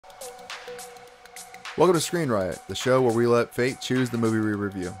Welcome to Screen Riot, the show where we let fate choose the movie we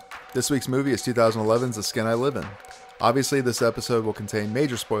review. This week's movie is 2011's The Skin I Live In. Obviously, this episode will contain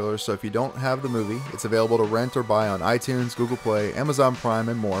major spoilers, so if you don't have the movie, it's available to rent or buy on iTunes, Google Play, Amazon Prime,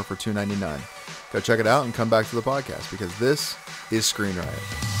 and more for $2.99. Go check it out and come back to the podcast, because this is Screen Riot.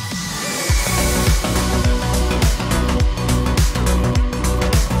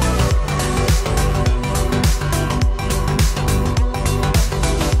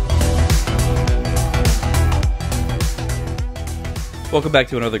 Welcome back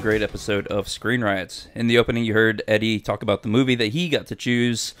to another great episode of Screen Riots. In the opening, you heard Eddie talk about the movie that he got to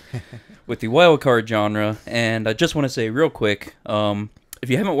choose with the wildcard genre. And I just want to say real quick, if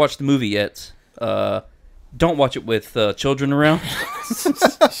you haven't watched the movie yet, don't watch it with children around.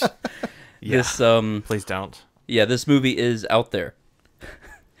 Please don't. Yeah, this movie is out there.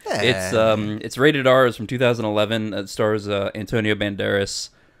 It's rated R. It's from 2011. It stars Antonio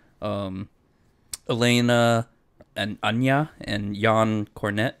Banderas, Elena, and Anaya and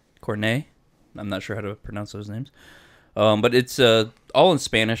Cornet. I'm not sure how to pronounce those names. But it's all in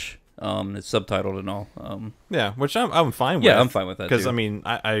Spanish. It's subtitled and all. Yeah, which I'm fine with. Yeah, I'm fine with that because too. I mean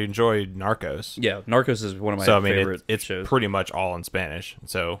I enjoyed Narcos. Yeah, Narcos is one of my favorite it's shows. Pretty much all in Spanish,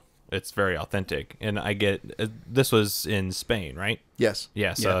 so it's very authentic. And I get this was in Spain, right? Yes.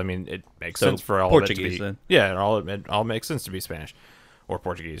 Yeah. So Yeah. I mean, it makes So sense for all Portuguese, of it to be. then. Yeah, it all makes sense to be Spanish or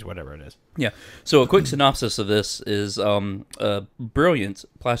Portuguese, whatever it is. Yeah. So a quick synopsis of this is a brilliant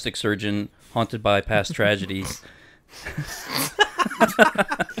plastic surgeon haunted by past tragedies.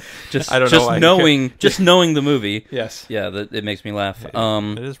 I don't know just knowing the movie. Yes. Yeah, it makes me laugh.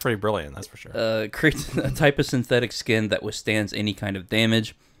 It is pretty brilliant, that's for sure. Creates a type of synthetic skin that withstands any kind of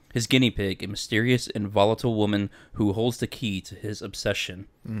damage. His guinea pig, a mysterious and volatile woman who holds the key to his obsession.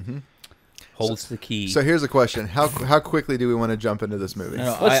 Mm-hmm. Holds the key. So here's a question. How quickly do we want to jump into this movie?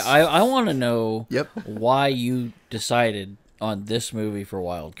 No, I want to know Yep. why you decided on this movie for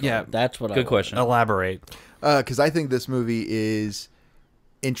Wildcard. Yeah, That's what I Good question. Elaborate. Because I think this movie is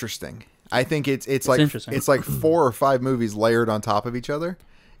interesting. I think it's like interesting. it's like 4 or 5 movies layered on top of each other.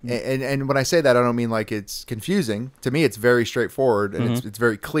 And when I say that, I don't mean like it's confusing. To me, it's very straightforward and it's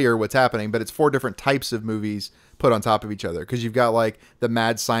very clear what's happening. But it's 4 different types of movies put on top of each other, because you've got like the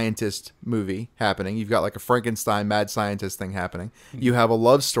mad scientist movie happening. You've got like a Frankenstein mad scientist thing happening. You have a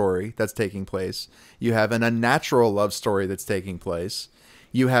love story that's taking place. You have an unnatural love story that's taking place.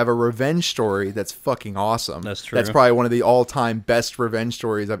 You have a revenge story that's fucking awesome. That's true. That's probably one of the all-time best revenge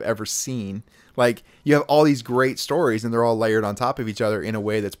stories I've ever seen. Like, you have all these great stories, and they're all layered on top of each other in a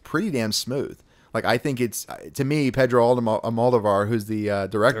way that's pretty damn smooth. Like, I think it's, to me, Pedro Almodovar, who's the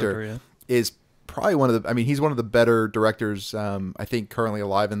director, is probably one of the, I mean, he's one of the better directors, I think, currently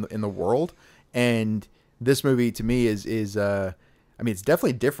alive in the world. And this movie, to me, is I mean, it's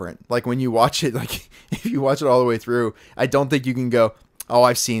definitely different. Like, when you watch it, like, if you watch it all the way through, I don't think you can go, oh,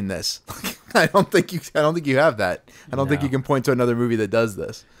 I've seen this. I don't think you have that. I don't think you can point to another movie that does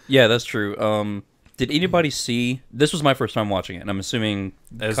this. Yeah, that's true. Did anybody see? This was my first time watching it, and I'm assuming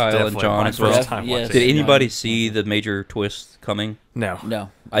Kyle and John as well. Yes. Did anybody see the major twist coming? No,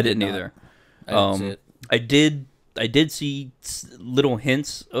 I didn't either. I did see little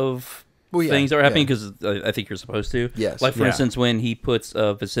hints of things that were happening, because I think you're supposed to. Yes. Like, for instance, when he puts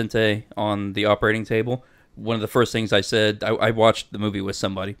Vicente on the operating table, one of the first things I said, I watched the movie with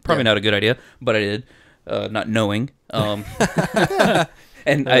somebody. Probably not a good idea, but I did, not knowing.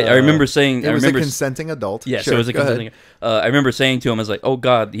 And I remember saying... It was a consenting adult. Yeah, sure, so it was a consenting... I remember saying to him, I was like, oh,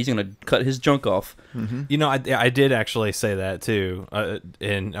 God, he's going to cut his junk off. Mm-hmm. You know, I did actually say that too,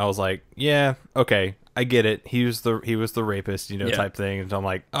 and I was like, yeah, okay, I get it. He was the rapist, type thing. And I'm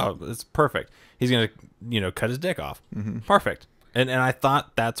like, oh, it's perfect. He's gonna, cut his dick off. Mm-hmm. Perfect. And I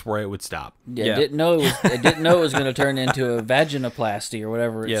thought that's where it would stop. Yeah. I didn't know it was going to turn into a vaginoplasty or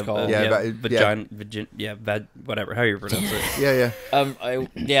whatever it's called. Whatever, how you pronounce Yeah.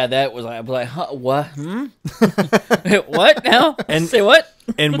 it. That was like, I was like, huh, what? What now? And say what?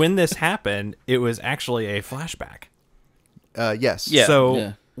 And when this happened, it was actually a flashback. Yes. Yeah.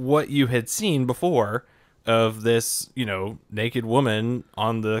 So what you had seen before of this, naked woman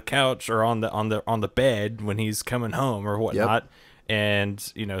on the couch or on the bed when he's coming home or whatnot, and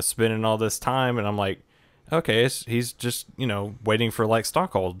spending all this time, and I'm like, okay, he's just waiting for like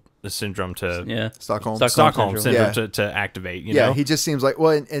Stockholm syndrome to Stockholm syndrome to activate. You know? He just seems like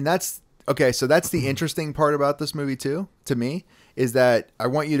and that's okay. So that's the interesting part about this movie too, to me, is that I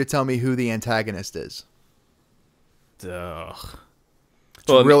want you to tell me who the antagonist is. Ugh.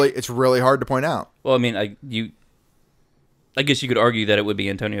 It's really hard to point out. Well, I mean, I guess you could argue that it would be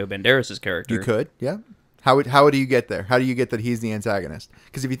Antonio Banderas' character. You could, yeah. How do you get there? How do you get that he's the antagonist?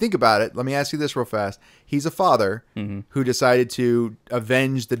 Because if you think about it, let me ask you this real fast. He's a father who decided to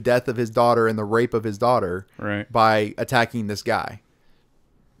avenge the death of his daughter and the rape of his daughter by attacking this guy.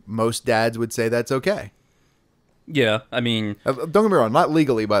 Most dads would say that's okay. Yeah, I mean, don't get me wrong, not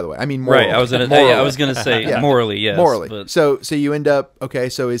legally, by the way. I mean, morally. right. I was gonna say morally, yes. Morally. But... So you end up okay.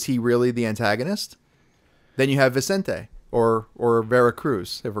 So is he really the antagonist? Then you have Vicente or Vera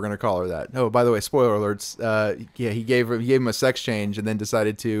Cruz, if we're gonna call her that. Oh, by the way, spoiler alerts. He gave him a sex change and then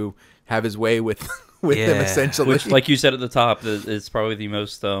decided to have his way with him essentially. Which, like you said at the top, is probably the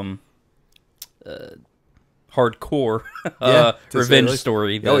most hardcore revenge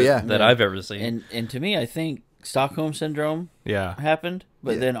story that I've ever seen. And to me, I think Stockholm Syndrome happened,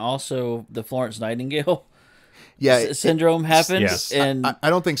 but then also the Florence Nightingale syndrome happened. Yes. And I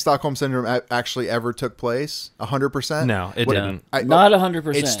don't think Stockholm Syndrome actually ever took place 100%. No, it didn't. Not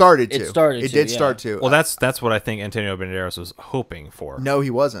 100%. It started to. It did start to. Well, that's what I think Antonio Banderas was hoping for. No, he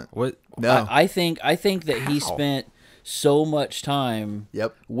wasn't. What? No. I think that he spent so much time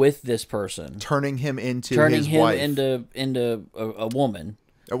with this person, turning him into a woman.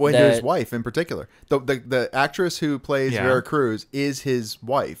 Into his wife in particular. The actress who plays Vera Cruz is his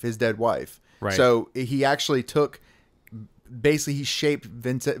wife, his dead wife. Right. So he actually he shaped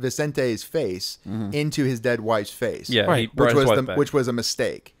Vicente's face into his dead wife's face. Yeah, right. Which was a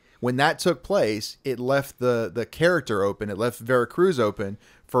mistake. When that took place, it left the character open. It left Vera Cruz open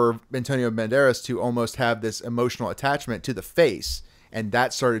for Antonio Banderas to almost have this emotional attachment to the face, and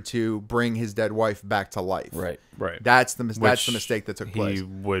that started to bring his dead wife back to life. Right. That's the mistake that took place. He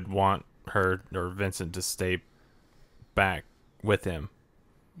would want her or Vincent to stay back with him.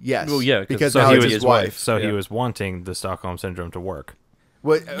 Yes. Well, yeah, because so now he it's was his wife. So he was wanting the Stockholm Syndrome to work.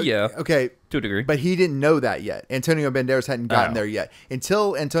 Well, okay, to a degree. But he didn't know that yet. Antonio Banderas hadn't gotten there yet.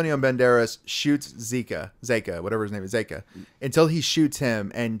 Until Antonio Banderas shoots Zeka, whatever his name is, until he shoots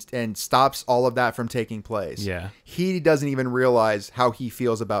him and stops all of that from taking place. Yeah. He doesn't even realize how he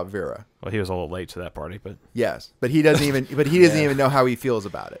feels about Vera. Well, he was a little late to that party, but yes, but he doesn't even know how he feels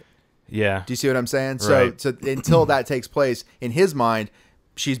about it. Yeah. Do you see what I'm saying? Right. So until that takes place in his mind,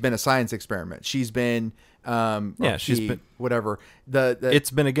 she's been a science experiment. She's been she's been whatever.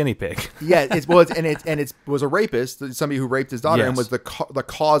 It's been a guinea pig. Yeah, it was a rapist, somebody who raped his daughter and was the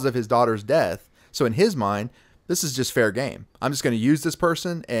cause of his daughter's death. So in his mind, this is just fair game. I'm just going to use this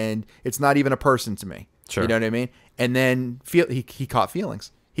person, and it's not even a person to me. Sure. You know what I mean? And then he caught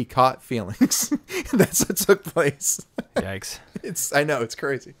feelings. He caught feelings. That's what took place. Yikes! I know, it's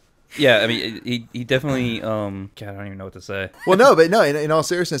crazy. Yeah, I mean, he definitely. God, I don't even know what to say. Well, no, but no. In all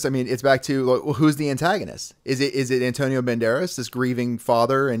seriousness, I mean, it's back to well, who's the antagonist? Is it Antonio Banderas, this grieving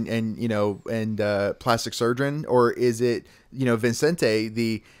father and plastic surgeon, or is it Vicente,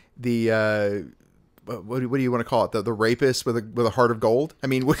 the what do you want to call it? The rapist with a heart of gold? I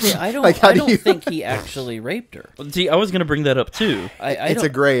mean, I don't think he actually raped her. See, I was going to bring that up too. It's a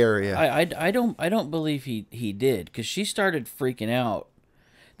gray area. I don't believe he did, because she started freaking out.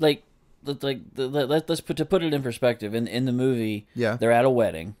 Let's put it in perspective. In the movie, they're at a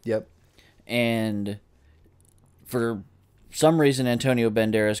wedding. Yep. And for some reason, Antonio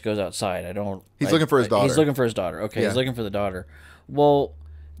Banderas goes outside. He's looking for his daughter. He's looking for his daughter. Okay, he's looking for the daughter. Well,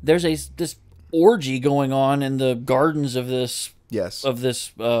 there's this orgy going on in the gardens of this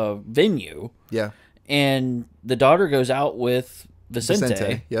venue. Yeah. And the daughter goes out with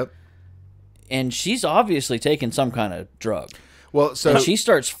Vicente. Yep. And she's obviously taking some kind of drug. Well, so and she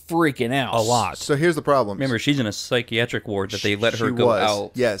starts freaking out a lot. So here's the problem. Remember, she's in a psychiatric ward that they let her go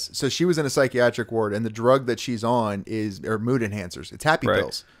out. Yes. So she was in a psychiatric ward, and the drug that she's on are mood enhancers. It's happy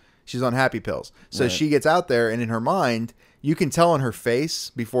pills. She's on happy pills. So she gets out there, and in her mind, you can tell on her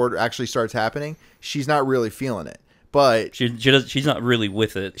face before it actually starts happening, she's not really feeling it. But she's not really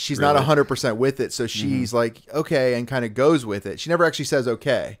with it. She's not 100% with it. So she's like, okay, and kind of goes with it. She never actually says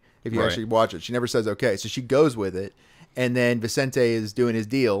okay. If you actually watch it, she never says okay. So she goes with it. And then Vicente is doing his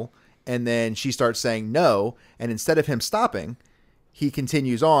deal, and then she starts saying no, and instead of him stopping, he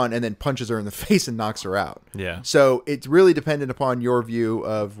continues on and then punches her in the face and knocks her out. Yeah. So it's really dependent upon your view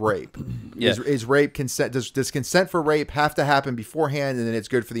of rape. Yeah. Is rape consent? Does consent for rape have to happen beforehand, and then it's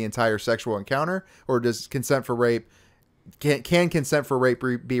good for the entire sexual encounter, or does consent for rape can consent for rape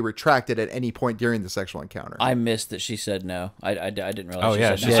be retracted at any point during the sexual encounter? I missed that she said no. I didn't realize. Oh, she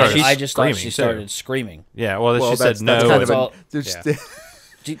yeah, said no. I just thought she started screaming. Yeah, well, she said no.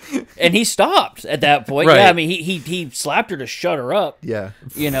 And he stopped at that point. Right. Yeah, I mean, he slapped her to shut her up. Yeah.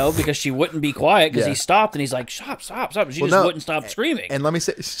 You know, because she wouldn't be quiet because Yeah. he stopped and he's like, stop. She just wouldn't stop screaming. And let me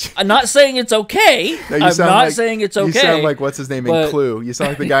say, I'm not saying it's okay. No, you I'm sound not like- saying it's okay. You sound like what's his name in but- Clue. You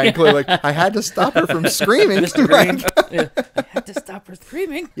sound like the guy in Clue. Like, I had to stop her from screaming. Mr. Green. Yeah, I had to stop her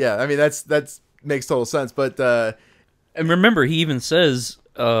screaming. Yeah, I mean that's makes total sense. But And remember, he even says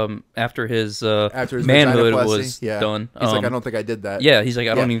after his manhood vaginoplasty, was done, he's like, I don't think I did that. Yeah, he's like,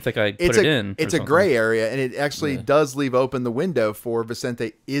 I don't even think I put it in. It's a gray area, and it actually does leave open the window for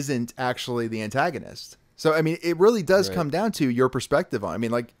Vicente isn't actually the antagonist. So I mean, it really does come down to your perspective on. I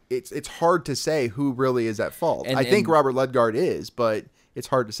mean, like it's hard to say who really is at fault. I think Robert Ludgard is, but it's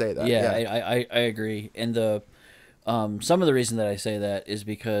hard to say that. Yeah, I agree. And the some of the reason that I say that is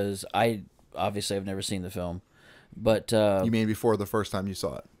because I obviously have never seen the film, but you mean before the first time you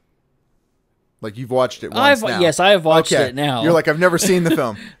saw it? Like you've watched it once now. Yes, I have watched it now. You're like, I've never seen the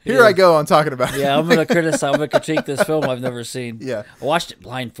film. Here I go on talking about it. Yeah, I'm gonna critique this film I've never seen. Yeah. I watched it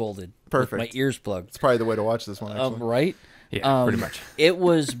blindfolded. Perfect. With my ears plugged. It's probably the way to watch this one, actually. Right? Yeah, pretty much. It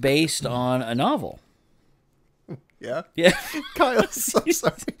was based on a novel. Yeah? Yeah. Kyle's, I'm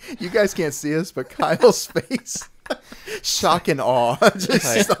sorry. You guys can't see us, but Kyle's face, shock and awe,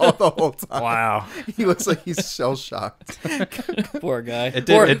 just all the whole time. Wow. He looks like he's shell-shocked. Poor guy. It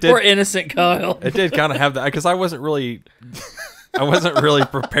did- Poor innocent Kyle. It did kind of have that because I wasn't really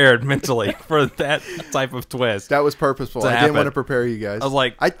prepared mentally for that type of twist. That was purposeful. To I didn't happen. want to prepare you guys. I was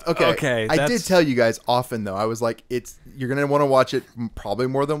like, okay, I did that's- tell you guys often, though. I was like, you're going to want to watch it probably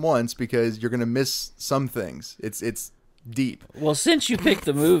more than once because you're going to miss some things. It's deep. Well, since you picked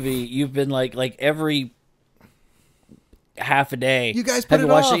the movie, you've been like every half a day. You guys put have it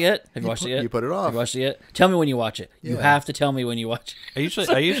you watched off. it yet? Have you watched it yet? You put it off. Have you watched it yet? Tell me when you watch it. You Yeah. have to tell me when you watch it. I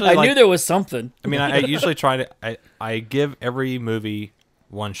usually I like, knew there was something. I mean, I usually try to. I give every movie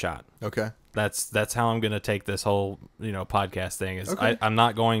one shot. Okay. That's how I'm gonna take this whole podcast thing. Is Okay. I'm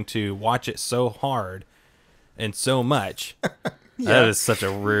not going to watch it so hard and so much. That is such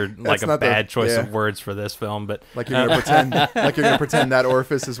a weird, like a not the- bad choice yeah. of words for this film. But Like you're gonna pretend that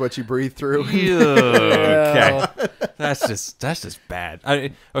orifice is what you breathe through. okay, that's just bad.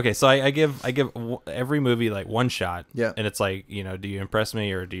 Okay, so I give every movie like one shot. Yeah. And it's like, do you impress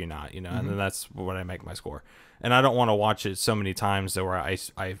me or do you not? And then that's when I make my score. And I don't want to watch it so many times that where I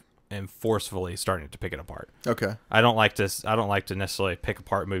am forcefully starting to pick it apart. Okay. I don't like to necessarily pick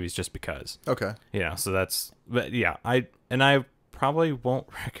apart movies just because. Okay. So that's, but yeah, I probably won't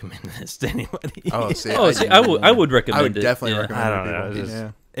recommend this to anybody. Oh, see, I would recommend I would it. definitely Yeah. recommend I it. don't to know. people. It's just-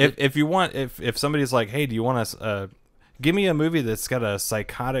 Yeah. If you want, if somebody's like, hey, do you want to give me a movie that's got a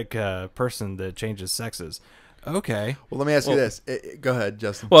psychotic person that changes sexes? Okay, Well, let me ask you this. Go ahead,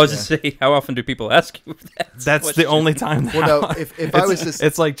 Justin. Well, I was just saying, how often do people ask you that? that's the only time. That Well, no, if I was just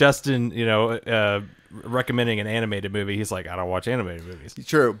it's like Justin, recommending an animated movie. He's like, I don't watch animated movies.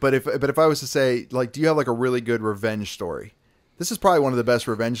 true, but if I was to say, like, do you have like a really good revenge story? This is probably one of the best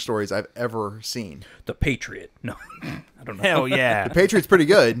revenge stories I've ever seen. The Patriot. No, I don't know. Hell yeah. The Patriot's pretty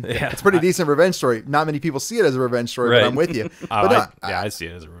good. Yeah. It's a pretty decent revenge story. Not many people see it as a revenge story, Right. but I'm with you. Oh, But I see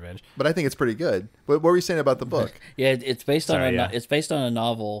it as a revenge. but I think it's pretty good. What were you saying about the book? Yeah, it's based on Sorry, yeah. it's based on a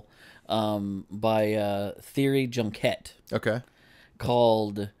novel by Thierry Junquet Okay.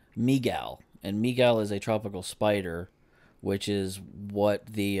 called Miguel, and Miguel is a tropical spider, which is what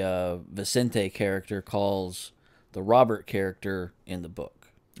the Vicente character calls the Robert character in the book.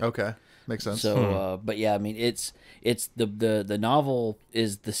 Okay. Makes sense. So, but yeah, I mean, it's the novel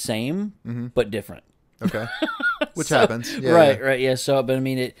is the same but different. Okay. Which happens. Yeah, right, yeah. right, yeah. So, but I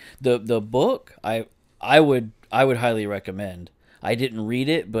mean, the book I would highly recommend. I didn't read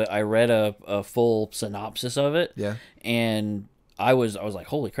it, but I read a full synopsis of it. Yeah. And I was like,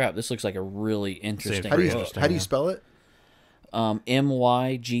 holy crap, this looks like a really interesting How do you book. how do you spell it?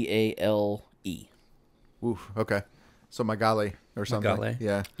 Mygale. Oof. Okay. So Magali or something. Magali.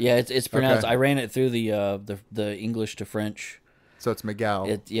 Yeah. Yeah, it's pronounced. Okay. I ran it through the English to French. So it's Miguel.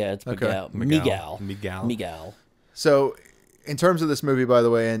 It's Okay. Miguel. Miguel. Miguel. So, in terms of this movie, by the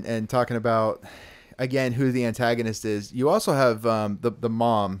way, and talking about again who the antagonist is, you also have the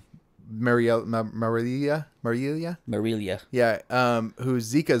mom, Marilia, yeah,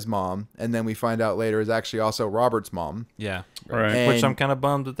 who's Zika's mom, and then we find out later is actually also Robert's mom. Yeah. Right. And- Which I'm kind of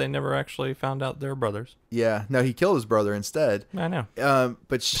bummed that they never actually found out they're brothers. Yeah, no, he killed his brother instead. I know.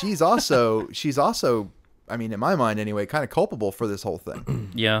 But she's also, I mean, in my mind anyway, kind of culpable for this whole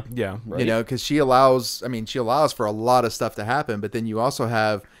thing. Yeah. Yeah. You know, because she allows for a lot of stuff to happen, but then you also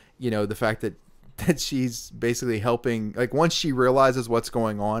have, the fact that she's basically helping, like once she realizes what's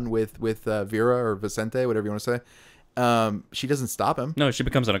going on with Vera or Vicente, whatever you want to say, she doesn't stop him. No, she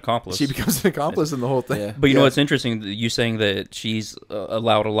becomes an accomplice. She becomes an accomplice in the whole thing. Yeah. But you know what's interesting? You saying that she's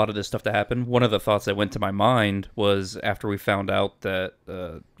allowed a lot of this stuff to happen. One of the thoughts that went to my mind was after we found out that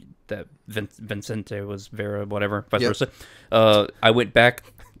that Vincente was Vera, whatever, vice versa. I went back,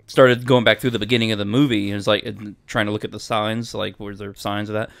 started going back through the beginning of the movie, and was like trying to look at the signs, like were there signs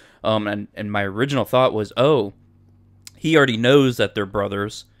of that? And my original thought was, oh, he already knows that they're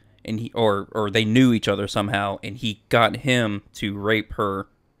brothers, and he or they knew each other somehow, and he got him to rape her.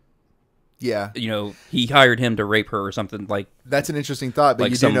 Yeah, you know, he hired him to rape her or something like. That's an interesting thought, but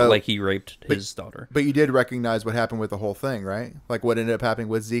like you do know, like he raped his daughter. But you did recognize what happened with the whole thing, right? Like what ended up happening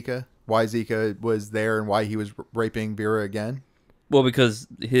with Zika, why Zika was there, and why he was raping Vera again. Well, because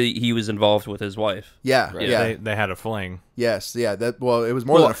he was involved with his wife. Yeah, Right. yeah, They had a fling. yes, yeah. That it was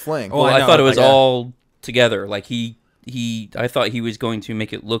more than a fling. Well, I I know, thought it was yeah. all together. Like I thought he was going to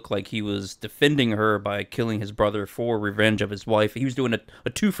make it look like he was defending her by killing his brother for revenge of his wife. He was doing a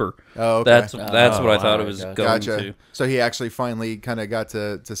twofer. Oh, okay. That's what I thought it alright, was gotcha. going Gotcha. to. So he actually finally kind of got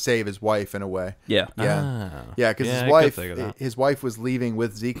to save his wife in a way. Yeah. Yeah, Ah. yeah, because Yeah, I could think of that. his wife was leaving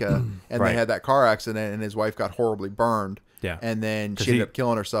with Zika, and Right. they had that car accident, and his wife got horribly burned. Yeah. And then 'Cause she ended up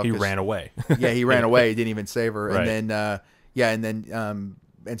killing herself. He 'cause- ran away. Yeah, he ran away. He didn't even save her. Right. And then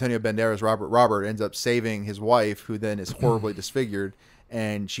Antonio Banderas, Robert ends up saving his wife, who then is horribly disfigured,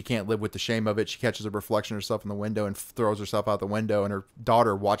 and she can't live with the shame of it. She catches a reflection of herself in the window and throws herself out the window, and her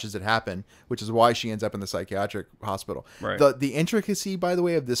daughter watches it happen, which is why she ends up in the psychiatric hospital. Right. The intricacy, by the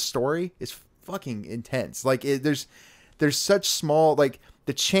way, of this story is fucking intense. Like there's such small, like,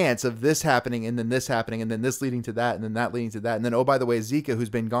 the chance of this happening and then this happening and then this leading to that and then that leading to that, and then, oh, by the way, Zika, who's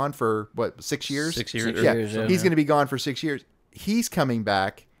been gone for what, 6 years? 6 years. Yeah, years, yeah. he's going to be gone for 6 years. He's coming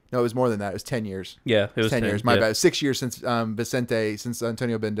back. No, it was more than that. It was 10 years. Yeah, it was 10 years. My yeah. bad. It was 6 years since since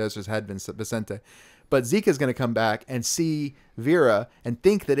Antonio Banderas had Vicente. But Zika's going to come back and see Vera and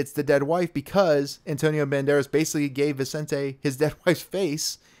think that it's the dead wife because Antonio Banderas basically gave Vicente his dead wife's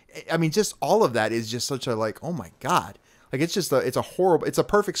face. I mean, just all of that is just such a, like, oh my God. Like, it's just it's a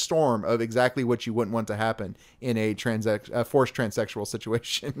perfect storm of exactly what you wouldn't want to happen in a forced transsexual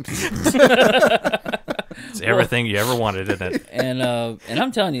situation. It's everything you ever wanted, isn't it? And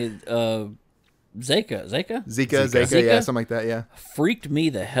I'm telling you, Zika Zika, yeah, something like that, yeah. freaked me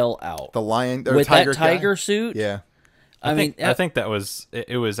the hell out. The lion, or with tiger that tiger guy. suit. Yeah. I mean, I think that was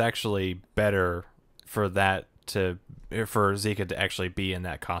it was actually better for Zika to actually be in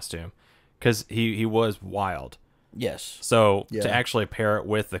that costume because he was wild. yes. So Yeah. to actually pair it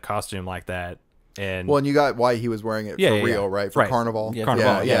with the costume like that, and Well, and you got why he was wearing it for real, right? For Right. Carnival. Yeah.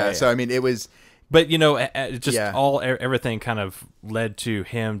 Carnival, yeah. So, I mean, it was... but you know, just Yeah. everything kind of led to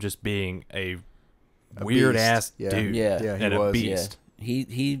him just being a weird beast. ass Yeah. dude, Yeah. Yeah, he and a was. beast. Yeah.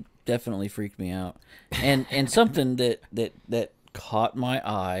 He definitely freaked me out. And something that caught my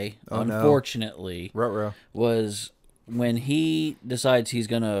eye, Oh, no. unfortunately, Ruh-roh. was when he decides he's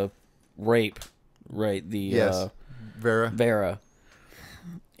gonna rape, the Yes. Vera. Vera.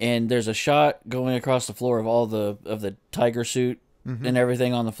 And there's a shot going across the floor of all the tiger suit and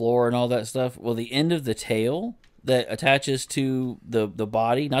everything on the floor and all that stuff. Well, the end of the tail that attaches to the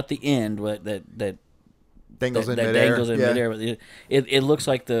body, not the end, but that Dangles in that midair. dangles in midair. But it looks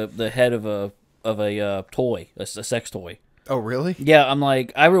like the head of a toy, a sex toy. Oh, really? Yeah, I'm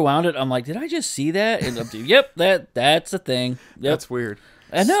like, I rewound it. I'm like, did I just see that? And yep, that's a thing. Yep. That's weird.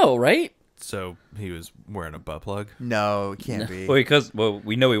 I know, right? So he was wearing a butt plug. No, it can't be. Well,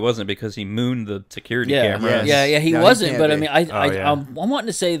 we know he wasn't because he mooned the security Yeah, camera. Yes. he No, he wasn't. can't But I be. mean, yeah. I'm wanting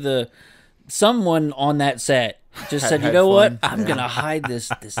to say someone on that set just said, you had know fun. what? I'm gonna hide this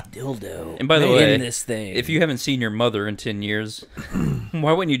dildo. And by the in way, this thing. if you haven't seen your mother in 10 years,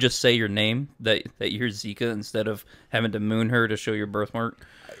 why wouldn't you just say your name, that you're Zika, instead of having to moon her to show your birthmark?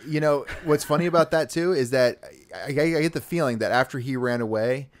 You know, what's funny about that, too, is that I get the feeling that after he ran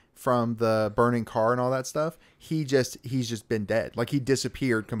away from the burning car and all that stuff, he's just been dead. Like, he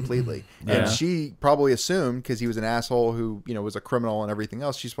disappeared completely. Yeah. And she probably assumed, because he was an asshole who, was a criminal and everything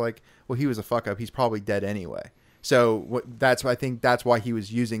else, she's like, well, he was a fuck up. He's probably dead anyway. So I think that's why he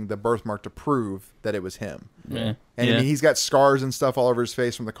was using the birthmark to prove that it was him. Yeah. And I mean, he's got scars and stuff all over his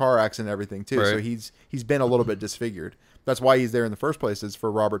face from the car accident and everything too. So Right. he's been a little bit disfigured. That's why he's there in the first place, is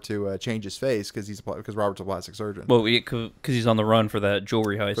for Robert to change his face, because Robert's a plastic surgeon. Well, because he's on the run for that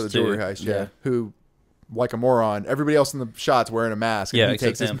jewelry heist, For the too. jewelry heist, yeah. Who, like a moron, everybody else in the shot's wearing a mask, and Yeah, he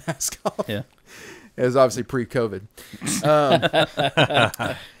takes his except mask off. Yeah. It was obviously pre-COVID.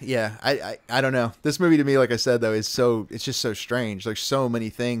 Yeah, I don't know. This movie to me, like I said, though, it's just so strange. There's so many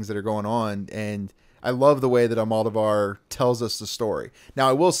things that are going on, and I love the way that Almodovar tells us the story. Now,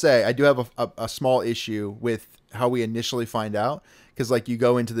 I will say, I do have a small issue with we initially find out, because like you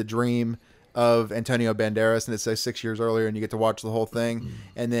go into the dream of Antonio Banderas and it says 6 years earlier and you get to watch the whole thing,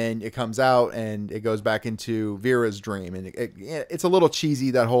 and then it comes out and it goes back into Vera's dream, and it's a little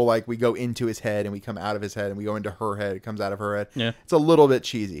cheesy, that whole like we go into his head and we come out of his head and we go into her head, it comes out of her head. Yeah, it's a little bit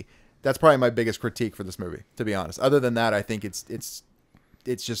cheesy. That's probably my biggest critique for this movie, to be honest. Other than that, I think it's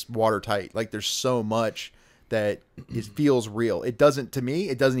just watertight. Like there's so much that it feels real. It doesn't, to me,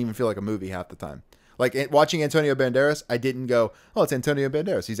 it doesn't even feel like a movie half the time. Like watching Antonio Banderas, I didn't go, oh, it's Antonio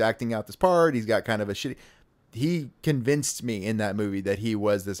Banderas. He's acting out this part. He's got kind of a shitty. He convinced me in that movie that he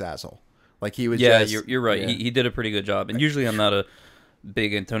was this asshole. Like he was. Yeah, just, you're right. Yeah. He did a pretty good job. And usually I'm not a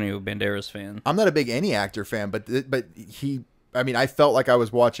big Antonio Banderas fan. I'm not a big any actor fan, but he. I mean, I felt like I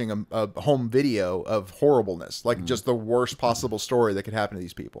was watching a home video of horribleness, like just the worst possible story that could happen to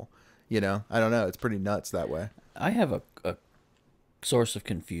these people. You know, I don't know. It's pretty nuts that way. I have a source of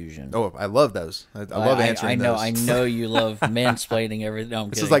confusion. Oh, I love those. I love answering those. I know you love mansplaining everything. No,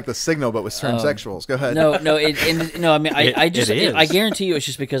 this is like The Signal, but with transsexuals. Go ahead. No. I mean, I guarantee you, it's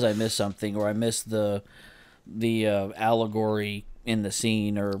just because I missed something, or I missed the allegory in the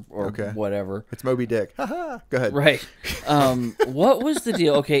scene, or whatever. It's Moby Dick. Haha. Go ahead. Right. What was the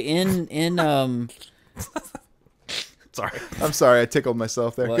deal? Okay, in Sorry. I'm sorry. I tickled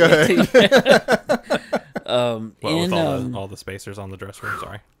myself there. Well, Go ahead. With all the spacers on the dress room.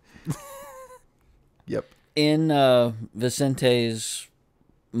 Sorry. Yep. In Vicente's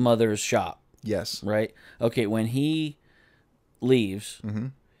mother's shop. Yes. Right. Okay. When he leaves,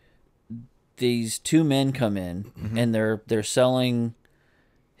 these two men come in, and they're selling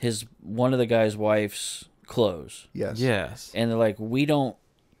one of the guy's wife's clothes. Yes. Yes. And they're like, we don't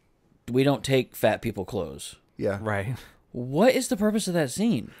take fat people clothes. Yeah. Right. What is the purpose of that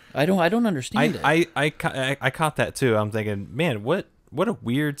scene? I don't understand it. I caught that too. I'm thinking, man, what a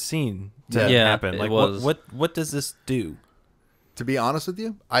weird scene to happen. Like, what does this do? To be honest with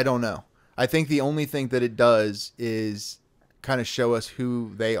you, I don't know. I think the only thing that it does is kind of show us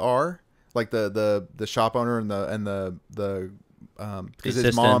who they are, like the shop owner and the because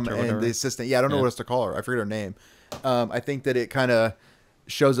his mom and the assistant. Yeah, I don't know what else to call her. I forget her name. I think that it kind of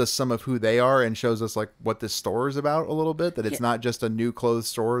shows us some of who they are and shows us like what this store is about a little bit, that it's not just a new clothes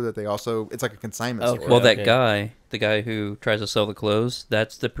store, that it's like a consignment store. Well, that guy, the guy who tries to sell the clothes,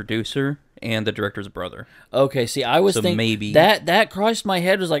 that's the producer and the director's brother. Okay, see, I was thinking maybe that crossed my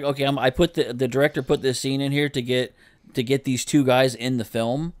head, was like, okay, I put the director put this scene in here to get these two guys in the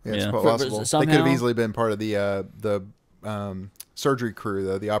film. Yeah, it's possible. They could have easily been part of the surgery crew,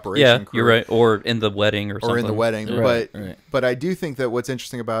 though, the operation crew. You're right, or in the wedding or something. Or in the wedding. Right. But I do think that what's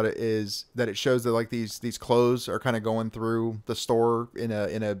interesting about it is that it shows that like these clothes are kind of going through the store in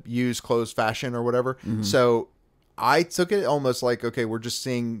a used clothes fashion or whatever. So I took it almost like, okay, we're just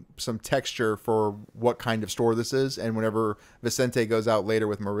seeing some texture for what kind of store this is. And whenever Vicente goes out later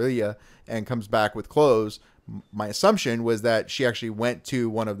with Maria and comes back with clothes, my assumption was that she actually went to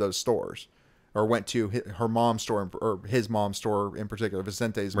one of those stores, or went to her mom's store, or his mom's store in particular,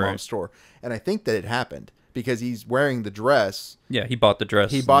 Vicente's mom's store. And I think that it happened because he's wearing the dress. Yeah, he bought the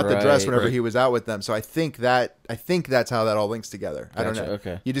dress. He bought the dress whenever he was out with them. So I think that's how that all links together. Gotcha, I don't know.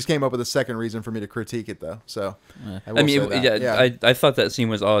 okay. You just came up with a second reason for me to critique it, though. So I thought that scene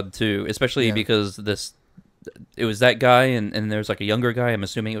was odd too, especially because it was that guy, and there's like a younger guy. I'm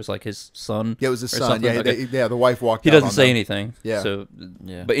assuming it was like his son. Yeah, it was his son. Something. Yeah, Okay. The wife walked. He out doesn't on say them. anything. Yeah. So,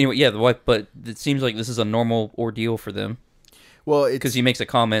 but anyway, the wife. But it seems like this is a normal ordeal for them. Well, because he makes a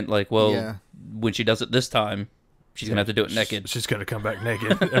comment like, "Well, when she does it this time, she's gonna have to do it naked. She's gonna come back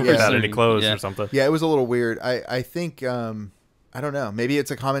naked without any clothes or something." Yeah, it was a little weird. I think I don't know. Maybe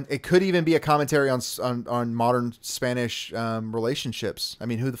it's a comment. It could even be a commentary on modern Spanish relationships. I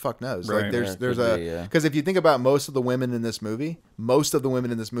mean, who the fuck knows? Right. Like, there's because if you think about most of the women in this movie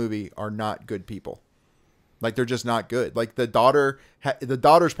are not good people. Like, they're just not good. Like, the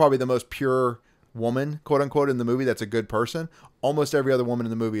daughter's probably the most pure woman, quote unquote, in the movie. That's a good person. Almost every other woman in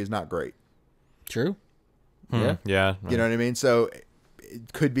the movie is not great. True. Yeah. You know what I mean? So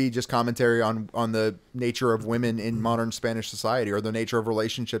it could be just commentary on the nature of women in modern Spanish society, or the nature of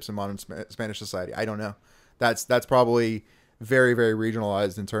relationships in modern Spanish society. I don't know. That's probably very, very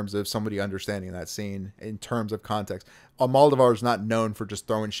regionalized in terms of somebody understanding that scene in terms of context. Almodovar is not known for just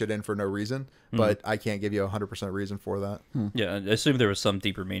throwing shit in for no reason, but I can't give you 100% reason for that. Yeah, I assume there was some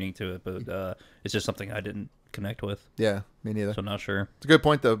deeper meaning to it, but it's just something I didn't connect with. Yeah, me neither. So I'm not sure. It's a good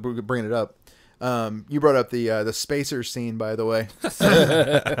point, though, bringing it up. You brought up the Spacers scene, by the way.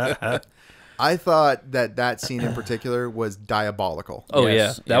 I thought that scene in particular was diabolical. Oh,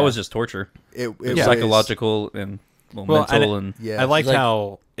 yes, that was just torture. It was psychological and mental. I like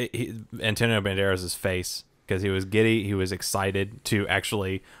how Antonio Banderas' face because he was giddy. He was excited to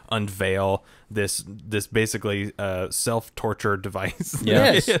actually unveil this basically self-torture device.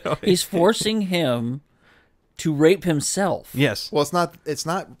 Yes, You know? he's forcing him to rape himself. Yes. Well, it's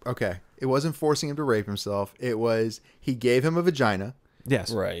not okay. It wasn't forcing him to rape himself. It was he gave him a vagina.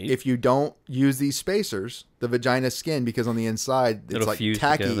 Yes. Right. If you don't use these spacers, the vagina skin, because on the inside it's It'll like fuse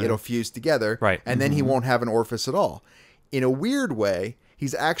tacky, together. it'll fuse together. Right. And then he won't have an orifice at all. In a weird way,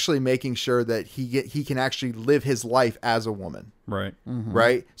 he's actually making sure that he can actually live his life as a woman. Right.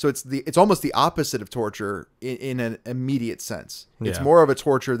 Right? So it's almost the opposite of torture in an immediate sense. It's Yeah. more of a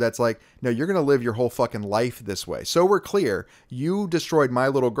torture that's like, no, you're going to live your whole fucking life this way. So we're clear. You destroyed my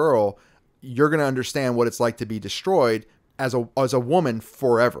little girl. You're going to understand what it's like to be destroyed as a woman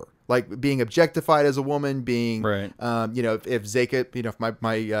forever. Like being objectified as a woman, being, Right. If Jacob, if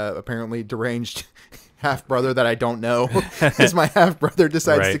my apparently deranged half brother that I don't know as my half brother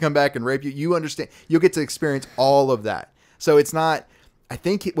decides to Right. come back and rape you, you understand, you'll get to experience all of that. So it's not, I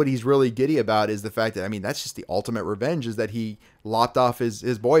think what he's really giddy about is the fact that, I mean, that's just the ultimate revenge, is that he lopped off his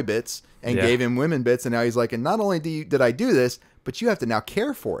boy bits and Yeah. gave him women bits. And now he's like, and not only did I do this, but you have to now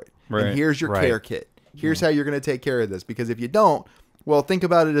care for it. Right. And here's your Right. care kit. Here's how you're going to take care of this. Because if you don't, well, think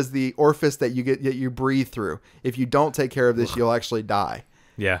about it as the orifice that you breathe through. If you don't take care of this, you'll actually die.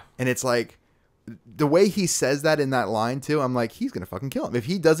 Yeah. And it's like, the way he says that in that line too, I'm like, he's gonna fucking kill him if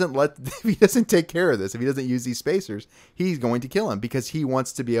he doesn't take care of this. If he doesn't use these spacers, he's going to kill him, because he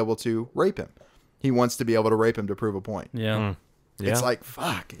wants to be able to rape him. He wants to be able to rape him to prove a point. Yeah. Yeah. It's like,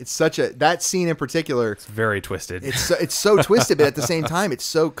 fuck. It's such that scene in particular. Very twisted. It's so twisted, but at the same time, it's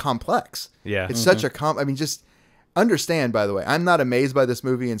so complex. Yeah. It's such a I mean, just understand, by the way, I'm not amazed by this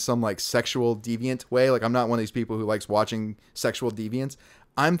movie in some like sexual deviant way. Like, I'm not one of these people who likes watching sexual deviance.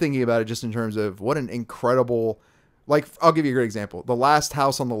 I'm thinking about it just in terms of what an incredible, like, I'll give you a great example. The Last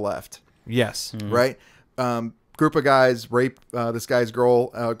House on the Left, Yes. right? Group of guys rape this guy's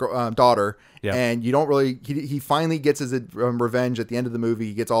daughter, Yeah. and you don't really. He finally gets his revenge at the end of the movie.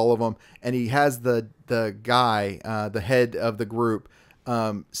 He gets all of them, and he has the guy, the head of the group,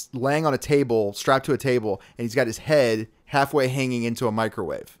 laying on a table, strapped to a table, and he's got his head halfway hanging into a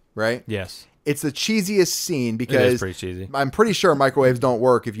microwave. Right? Yes. It's the cheesiest scene It because is pretty cheesy. I'm pretty sure microwaves don't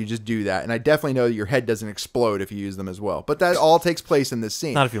work if you just do that, and I definitely know that your head doesn't explode if you use them as well. But that all takes place in this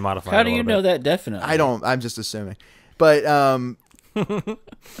scene. Not if you modify it How a do you little know bit. that definitely? I don't. I'm just assuming, but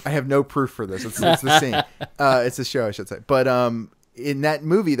I have no proof for this. It's the scene. It's a show, I should say. But in that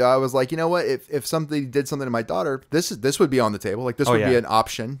movie, though, I was like, you know what? If somebody did something to my daughter, this would be on the table. Like, this would be yeah. an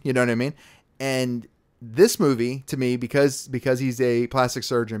option. You know what I mean? And this movie, to me, because he's a plastic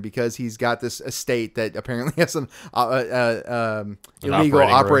surgeon, because he's got this estate that apparently has some illegal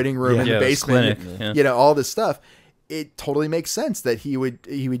operating room in Yeah, the this basement, clinic, yeah. you know, all this stuff. It totally makes sense that he would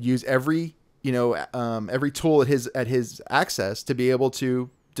use every tool at his access to be able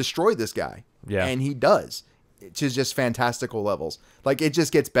to destroy this guy. Yeah. And he does. To just fantastical levels. Like, it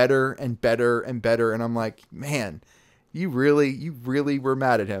just gets better and better and better. And I'm like, man, you really were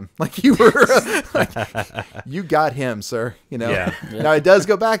mad at him. Like, you were, like, you got him, sir. You know. Yeah. Now it does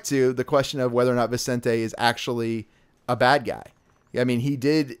go back to the question of whether or not Vicente is actually a bad guy. I mean,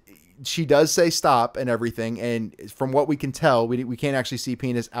 she does say stop and everything, and from what we can tell, we can't actually see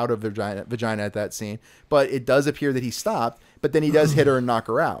penis out of vagina at that scene, but it does appear that he stopped, but then he does hit her and knock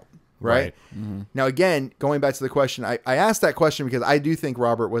her out, right? Mm-hmm. Now, again, going back to the question, I asked that question because I do think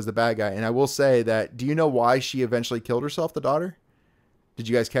Robert was the bad guy, and I will say that, do you know why she eventually killed herself, the daughter? Did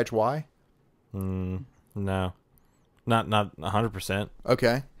you guys catch why? No. Not 100%.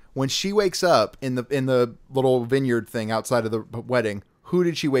 Okay. When she wakes up in the little vineyard thing outside of the wedding, who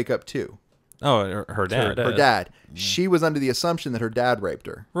did she wake up to? Oh, her dad. dad. Her dad. She was under the assumption that her dad raped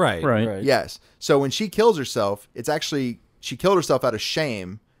her. Right. Right. Right. Yes. So when she kills herself, it's actually, she killed herself out of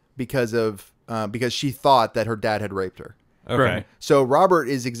shame because she thought that her dad had raped her. Okay. Right. So Robert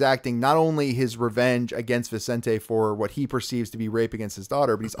is exacting not only his revenge against Vicente for what he perceives to be rape against his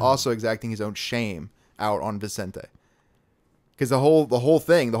daughter, but he's also exacting his own shame out on Vicente. Because the whole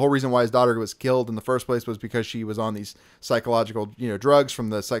thing, the whole reason why his daughter was killed in the first place was because she was on these psychological, drugs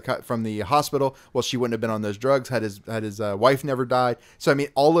from the hospital. Well, she wouldn't have been on those drugs had his wife never died. So I mean,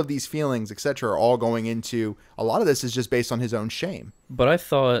 all of these feelings, etc., are all going into, a lot of this is just based on his own shame. But I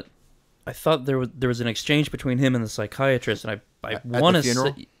thought there was an exchange between him and the psychiatrist, and I At want the to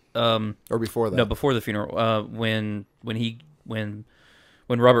funeral? say, Or before that? no, before the funeral, when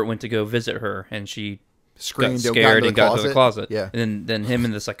Robert went to go visit her, and she Screamed, got scared and got to the closet. Yeah. And then him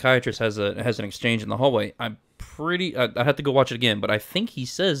and the psychiatrist has an exchange in the hallway. I'm pretty. I have to go watch it again, but I think he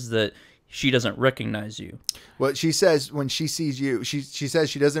says that she doesn't recognize you. Well, she says when she sees you, she says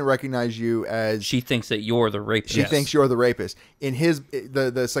she doesn't recognize you as She thinks that you're the rapist. she thinks you're the rapist. In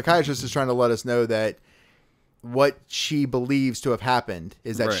the psychiatrist is trying to let us know that what she believes to have happened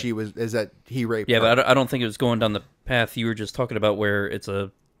is that Right. he raped Yeah, her. but I don't think it was going down the path you were just talking about, where it's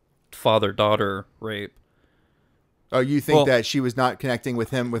a father-daughter rape. Oh, you think Well, that she was not connecting with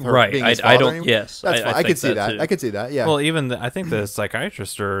him with her Right. being his I father don't. anymore? Yes, That's fine. I think could see that. too. I could see that. Yeah. Well, even I think the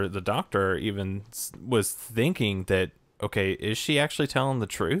psychiatrist or the doctor even was thinking that, okay, is she actually telling the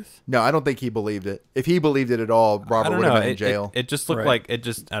truth? No, I don't think he believed it. If he believed it at all, I Robert don't would know. have been in jail. It just looked Right. like it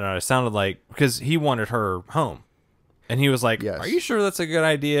just, I don't know, it sounded like, because he wanted her home. And he was like, Yes. are you sure that's a good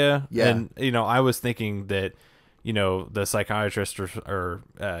idea? Yeah. And, I was thinking that, the psychiatrist or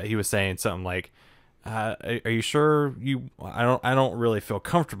he was saying something like, are you sure I don't really feel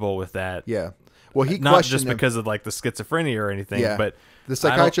comfortable with that. Yeah. Well, he Not questioned just him. because of like the schizophrenia or anything, Yeah. but The I don't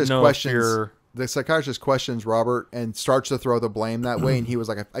psychiatrist know if questions you're- the psychiatrist questions Robert and starts to throw the blame that way, and he was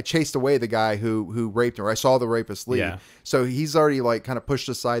like, I chased away the guy who raped her. I saw the rapist leave. Yeah. So he's already like kind of pushed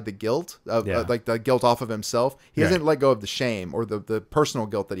aside the guilt of Yeah. like the guilt off of himself. He Right. hasn't let go of the shame or the personal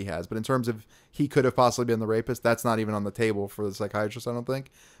guilt that he has. But in terms of he could have possibly been the rapist, that's not even on the table for the psychiatrist, I don't think.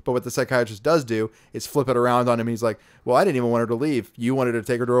 But what the psychiatrist does do is flip it around on him. He's like, well, I didn't even want her to leave. You wanted to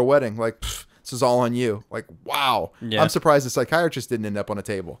take her to a wedding. Like, pfft, this is all on you. Like, wow. Yeah. I'm surprised the psychiatrist didn't end up on a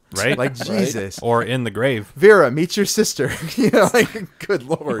table. Right? Like, Jesus. or in the grave. Vera, meet your sister. Like, good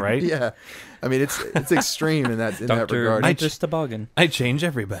lord. Right? Yeah. I mean, it's extreme in that Dr. regard. Nitrous Toboggan. I change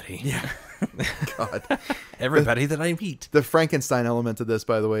everybody. Yeah. God. Everybody that I meet. The Frankenstein element of this,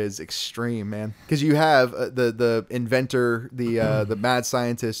 by the way, is extreme, man. Because you have the inventor, the mad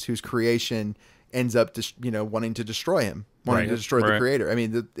scientist whose creation ends up wanting to destroy him, wanting to destroy the Right. creator. I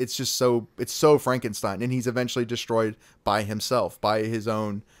mean, it's just so Frankenstein, and he's eventually destroyed by himself, by his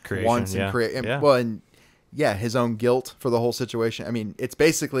own Creation, wants yeah. and Yeah. his own guilt for the whole situation. I mean, it's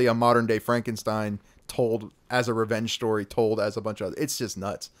basically a modern day Frankenstein told as a revenge story, told as a bunch of. It's just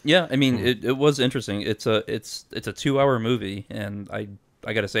nuts. Yeah, I mean, it was interesting. It's a 2-hour movie, and I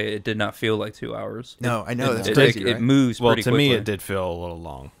gotta say, it did not feel like 2 hours. No, I know that's It crazy. Right? It moves Well, pretty to quickly. me, it did feel a little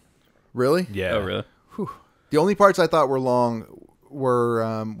long. Really? Yeah. Oh, really? The only parts I thought were long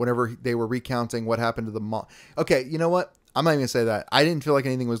were whenever they were recounting what happened to the mom. Okay, you know what? I'm not even gonna say that. I didn't feel like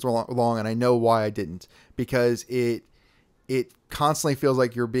anything was long, and I know why I didn't, because it constantly feels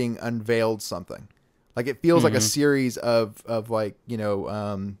like you're being unveiled something. Like it feels like a series of like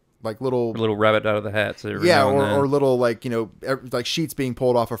like little rabbit out of the hat. So or little like like sheets being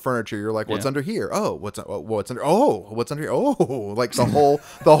pulled off of furniture. You're like, what's Yeah. under here? Oh, what's under? Oh, what's under here? Oh, like the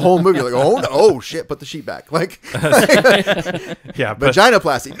whole movie. Like, oh no, oh shit, put the sheet back. Like Yeah, but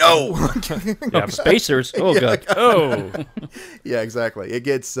vaginoplasty. No. yeah, Spacers. Oh, God. oh, Yeah, exactly. It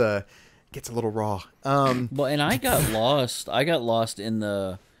gets a little raw. Well, and I got lost. I got lost in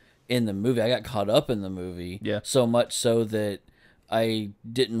the movie. I got caught up in the movie. Yeah. So much so that I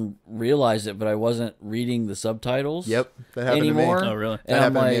didn't realize it, but I wasn't reading the subtitles. Yep, that happened anymore. to me. Oh, really? That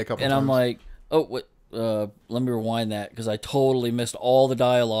happened to me a couple I'm times. like, oh, what? Let me rewind that because I totally missed all the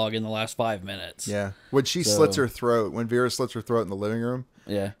dialogue in the last 5 minutes. Yeah, when she So- slits her throat, when Vera slits her throat in the living room,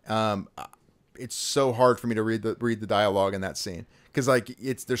 Yeah. it's so hard for me to read the dialogue in that scene because like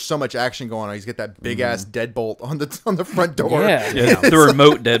there's so much action going on. He's got that big ass deadbolt on the front door. Yeah. Yeah, the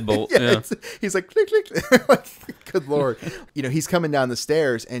remote deadbolt. Yeah, Yeah. he's like click click, click. Like, good lord. He's coming down the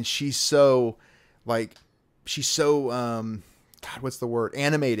stairs and she's so God, what's the word?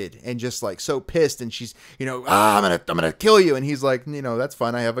 Animated and just like so pissed, and she's I'm gonna kill you, and he's like, that's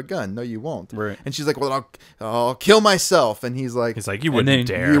fine, I have a gun. No, you won't. Right. And she's like, well, I'll kill myself, and he's like, you wouldn't then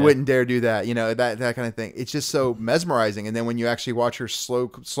dare. you wouldn't dare do that, that kind of thing. It's just so mesmerizing. And then when you actually watch her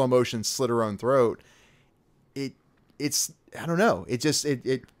slow motion slit her own throat, it's I don't know.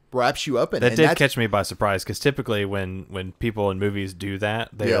 It wraps you up in That it. did catch me by surprise because typically when people in movies do that,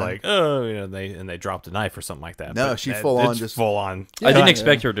 they're Yeah. like, oh, they dropped a knife or something like that. No, But she it's full on. I didn't Yeah.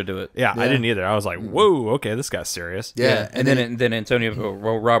 expect her to do it. Yeah, I didn't either. I was like, whoa, okay, this guy's serious. Yeah. And then Antonio,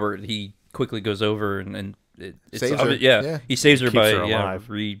 Robert, he quickly goes over and it's Saves her. yeah, Yeah. he saves her Keeps by her alive.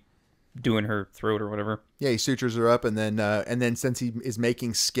 redoing her throat or whatever. Yeah, he sutures her up, and then since he is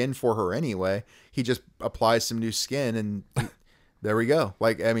making skin for her anyway, he just applies some new skin, and there we go.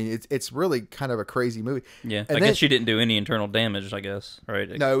 Like, I mean, it's really kind of a crazy movie. Yeah, And I then- guess she didn't do any internal damage. I guess, right?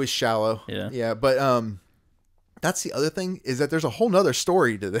 No, it was shallow. Yeah. Yeah, but that's the other thing, is that there's a whole nother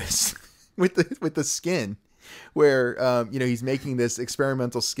story to this with the skin, where he's making this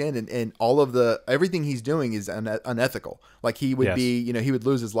experimental skin, and all of everything he's doing is unethical. Like he would Yes. be, he would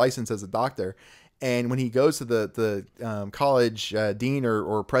lose his license as a doctor. And when he goes to the college dean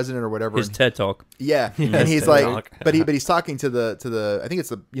or president or whatever, His TED Talk. yeah, and he's like, but he's talking to the I think it's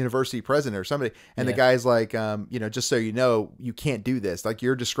the university president or somebody, and the guy's like, just so you know, you can't do this. Like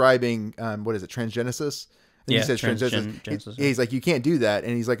you're describing, what is it, transgenesis? I think he says transgenesis. He's like, you can't do that,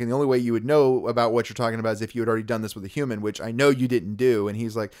 and he's like, and the only way you would know about what you're talking about is if you had already done this with a human, which I know you didn't do. And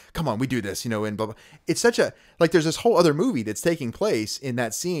he's like, come on, we do this, and blah blah. It's such a there's this whole other movie that's taking place in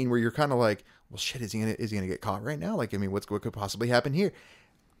that scene where you're kind of like, well, shit, is he gonna get caught right now? Like, I mean, what could possibly happen here?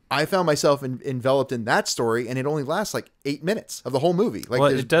 I found myself enveloped in that story, and it only lasts like 8 minutes of the whole movie. Like, well,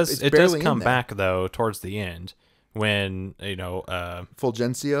 it does come back though towards the end when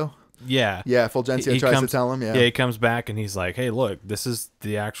Fulgencio. Yeah, Fulgencio tries to tell him. Yeah, he comes back and he's like, "Hey, look, this is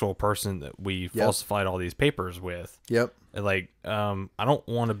the actual person that we falsified all these papers with." Yep. Like, I don't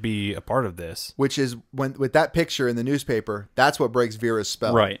want to be a part of this. Which is with that picture in the newspaper, that's what breaks Vera's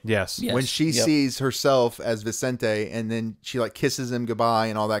spell. Right. Yes. When she sees herself as Vicente, and then she like kisses him goodbye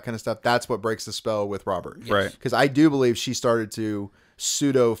and all that kind of stuff, that's what breaks the spell with Robert. Yes. Right. Because I do believe she started to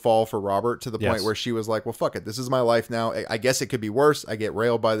pseudo fall for Robert to the point where she was like, well, fuck it, this is my life now. I guess it could be worse. I get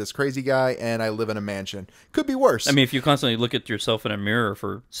railed by this crazy guy and I live in a mansion. Could be worse. I mean, if you constantly look at yourself in a mirror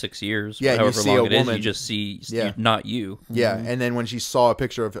for 6 years, however you see long it is, woman, you just see not you. Yeah, and then when she saw a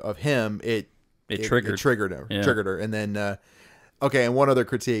picture of him, it triggered her. And then okay, and one other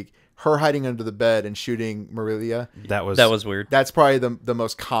critique: her hiding under the bed and shooting Marilia. That was weird. That's probably the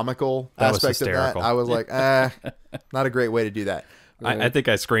most comical aspect of that. I was like, not a great way to do that. I think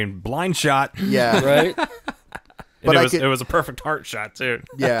I screamed blind shot. Yeah, Right. But it was a perfect heart shot too.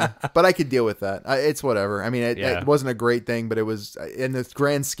 Yeah, but I could deal with that. It's whatever. I mean, it wasn't a great thing, but it was in the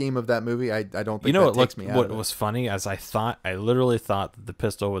grand scheme of that movie. I don't think that takes me out. What was funny as I literally thought that the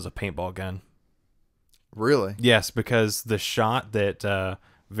pistol was a paintball gun. Really? Yes, because the shot that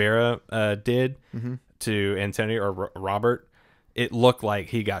Vera did to Antonio or Robert, it looked like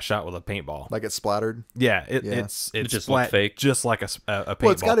he got shot with a paintball. Like it splattered. Yeah, it just looked fake, just like a paintball.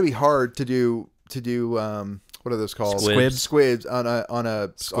 Well, it's got to be hard to do. What are those called? Squibs on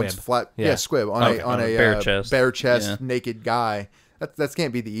a flat squib on a bare chest naked guy. That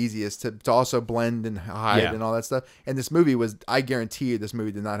can't be the easiest to also blend and hide and all that stuff. And this movie I guarantee you, this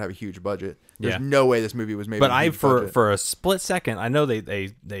movie did not have a huge budget. There's no way this movie was made. But for a split second, I know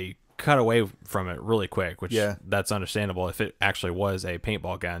they cut away from it really quick, which that's understandable if it actually was a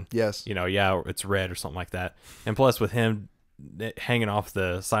paintball gun. Yes, it's red or something like that. And plus, with him hanging off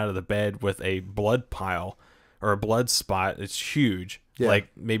the side of the bed with a blood pile or a blood spot, it's huge. Like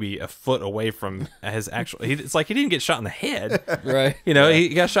maybe a foot away from his actual. It's like he didn't get shot in the head, right? He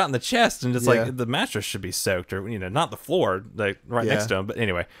got shot in the chest, and it's like the mattress should be soaked, or not the floor, like right next to him. But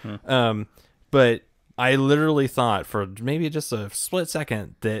anyway, but I literally thought for maybe just a split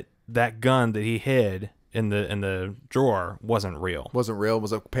second that gun that he hid in the drawer wasn't real. Wasn't real.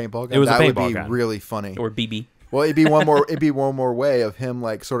 Was a paintball gun. It was a paintball gun. That would be really funny. Or BB. Well, it'd be one more way of him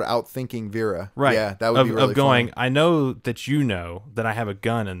like sort of outthinking Vera. Right. Yeah, that would be really funny. I know that that I have a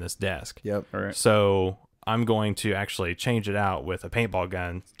gun in this desk. Yep. All right. So I'm going to actually change it out with a paintball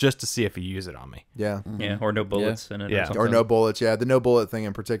gun just to see if he uses it on me. Yeah. Yeah, or no bullets in it. Yeah. Or no bullets. Yeah, the no bullet thing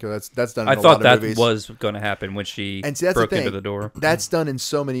in particular. That's done in a lot I thought of that movies. was going to happen when she broke into the door. That's done in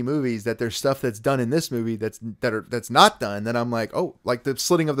so many movies that there's stuff that's done in this movie that's not done that I'm like, oh, like the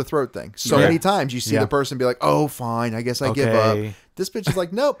slitting of the throat thing. So many times you see the person be like, oh, fine, I guess I give up. This bitch is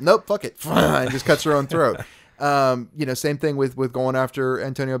like, nope, fuck it. And just cuts her own throat. Same thing with going after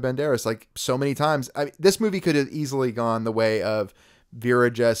Antonio Banderas. Like so many times, this movie could have easily gone the way of Vera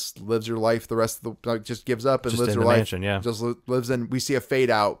just lives her life. The rest of just gives up and lives her life. Mansion, just lives, and we see a fade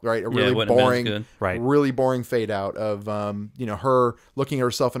out, right? A really boring fade out of her looking at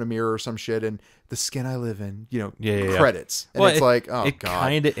herself in a mirror or some shit, and the skin I live in. Credits, and it's like, oh it god.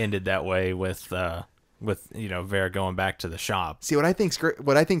 Kind of ended that way with Vera going back to the shop. See what I think's great.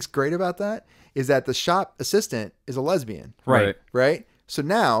 What I think's great about that is that the shop assistant is a lesbian. Right. So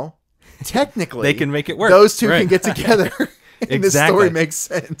now, technically, they can make it work. Those two can get together. And this story makes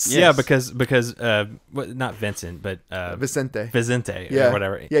sense. Yes. Yeah, because not Vincent, but Vicente, or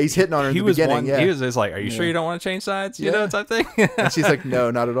whatever. Yeah, he's hitting on her in the beginning. He was just like, "Are you sure you don't want to change sides?" Type thing. And she's like, "No,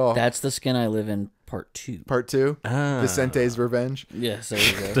 not at all." That's the skin I live in. Part 2. Vicente's revenge. Yes, there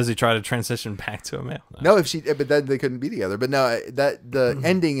you go. Does he try to transition back to a male? No, but then they couldn't be together. But no, that the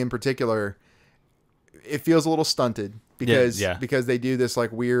ending in particular, it feels a little stunted because they do this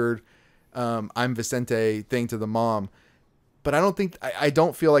like weird, I'm Vicente thing to the mom. But I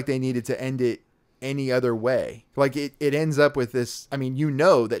don't feel like they needed to end it any other way. Like it ends up with this. I mean,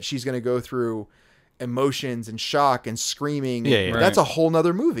 that she's going to go through emotions and shock and screaming. Yeah. That's a whole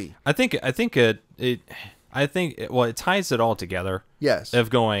nother movie. I think it ties it all together. Yes. Of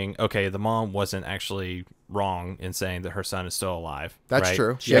going, okay, the mom wasn't actually wrong in saying that her son is still alive. That's right?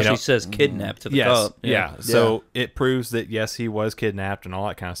 true. She actually says kidnapped to the Yes. cop. Yeah. So it proves that yes, he was kidnapped and all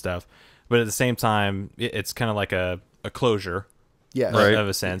that kind of stuff. But at the same time, it's kind of like a closure. Yes. Right. Of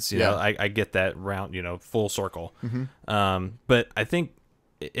a sense, you know, I get that round, full circle. But I think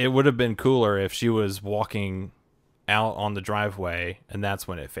it would have been cooler if she was walking out on the driveway and that's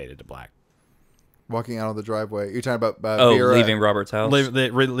when it faded to black. Walking out of the driveway. You're talking about Vera leaving Robert's house.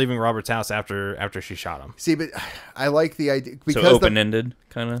 Leaving Robert's house after she shot him. See, but I like the idea because so open-ended,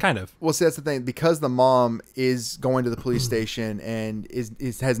 kind of. Well, see, that's the thing. Because the mom is going to the police station and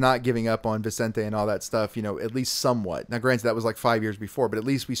has not giving up on Vicente and all that stuff, at least somewhat. Now, granted, that was like 5 years before, but at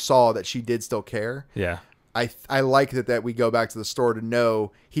least we saw that she did still care. Yeah. I like that we go back to the store to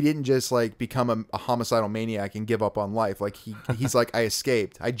know he didn't just like become a homicidal maniac and give up on life. Like he's like, I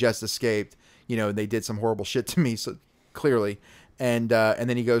escaped. I just escaped. They did some horrible shit to me, so clearly. And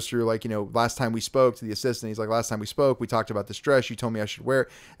then he goes through like, last time we spoke to the assistant, he's like, last time we spoke, we talked about this dress. You told me I should wear it.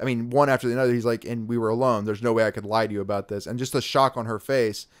 I mean, one after the other, he's like, and we were alone. There's no way I could lie to you about this. And just the shock on her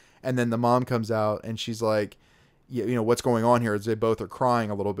face. And then the mom comes out and she's like, what's going on here? Is they both are crying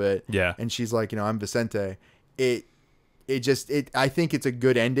a little bit. Yeah. And she's like, I'm Vicente. I think it's a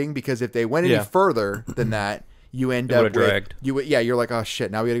good ending because if they went any further than that, you end up with dragged. You're like, oh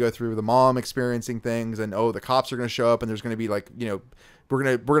shit, now we got to go through the mom experiencing things and the cops are going to show up and there's going to be like, we're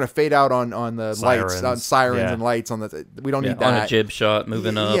going to fade out on the Sirens. lights, on sirens and lights on the, we don't need that. On a jib shot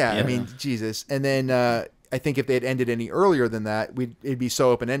moving up. Yeah. I mean, Jesus. And then I think if they had ended any earlier than that, it'd be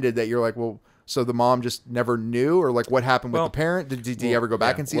so open-ended that you're like, well, so the mom just never knew, or like what happened with the parent? Did he ever go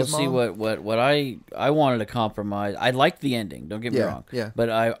back and see his mom? See what I wanted to compromise. I liked the ending. Don't get me wrong. Yeah. But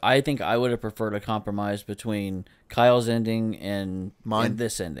I think I would have preferred a compromise between Kyle's ending and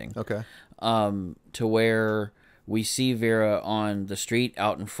this ending. Okay. To where we see Vera on the street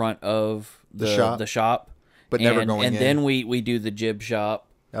out in front of the shop, but never going in. And then we do the jib shop.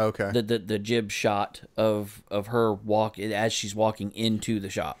 Okay. The jib shot of her as she's walking into the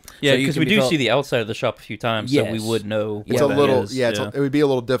shop. Yeah, because we do see the outside of the shop a few times, so we would know. It's a little, it would be a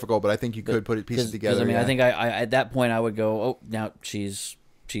little difficult, but I think you could put pieces together. I mean, I think I at that point I would go, oh, now she's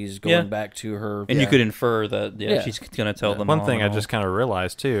going back to her, and you could infer that she's gonna tell them. One thing I just kind of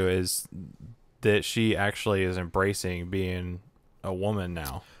realized too is that she actually is embracing being a woman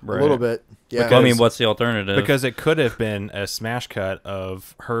now. Right. A little bit. Yeah. Because, I mean, what's the alternative? Because it could have been a smash cut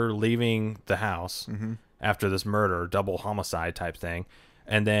of her leaving the house after this murder, double homicide type thing,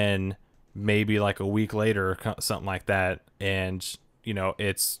 and then maybe like a week later, something like that, and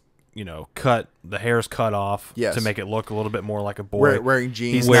it's cut, the hair's cut off to make it look a little bit more like a boy. Wearing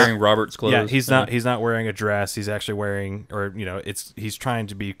jeans. He's wearing Robert's clothes. Yeah, he's not wearing a dress. He's actually wearing, or he's trying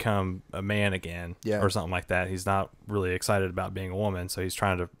to become a man again, or something like that. He's not really excited about being a woman, so he's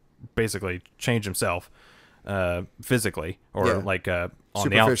trying to basically change himself physically, or like on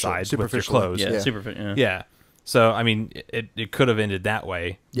the outside with your clothes. Yeah, superficial. Yeah. So I mean, it could have ended that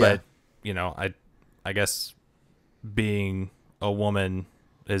way, but I guess being a woman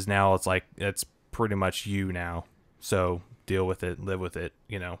is now, it's pretty much you now, so deal with it, live with it,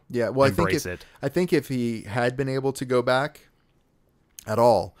 Yeah, well, embrace it. I think if he had been able to go back at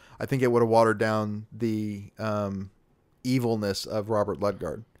all, I think it would have watered down the evilness of Robert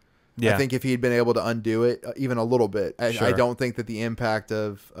Ludgard. Yeah. I think if he'd been able to undo it even a little bit, I don't think that the impact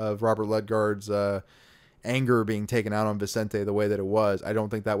of Robert Ludgard's anger being taken out on Vicente the way that it was, I don't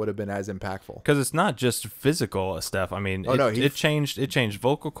think that would have been as impactful. Because it's not just physical stuff. I mean, it changed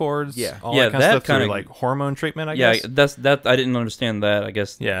vocal cords. Yeah. All that kind of stuff through like hormone treatment, I guess. Yeah, that I didn't understand that. I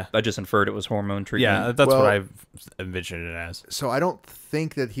guess I just inferred it was hormone treatment. Yeah, that's what I've envisioned it as. So I don't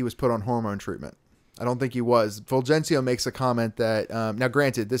think that he was put on hormone treatment. I don't think he was. Fulgencio makes a comment that, now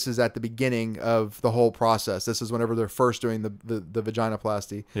granted, this is at the beginning of the whole process. This is whenever they're first doing the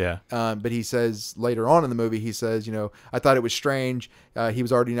vaginoplasty. Yeah. But he says later on in the movie, he says, I thought it was strange. He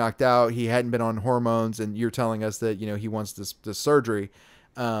was already knocked out. He hadn't been on hormones. And you're telling us that, he wants this surgery.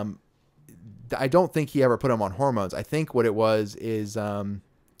 I don't think he ever put him on hormones. I think what it was is the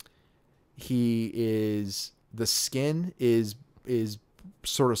skin is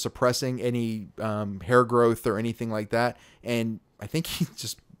sort of suppressing any hair growth or anything like that, and I think he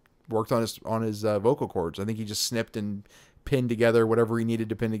just worked on his vocal cords. I think he just snipped and pinned together whatever he needed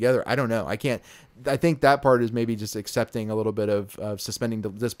to pin together. I don't know. I think that part is maybe just accepting a little bit of suspending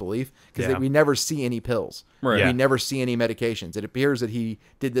disbelief, because we never see any pills. Right. We never see any medications. It appears that he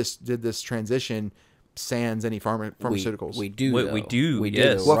did this transition sans any pharmaceuticals. We do. We though. do, We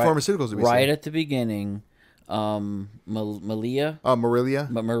yes. do. What pharmaceuticals do we right see? at the beginning? Malia. Marilia.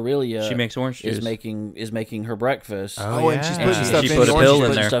 But Marilia She makes orange juice. is making her breakfast. Oh, and she's yeah. putting stuff She in put a orange pill juice.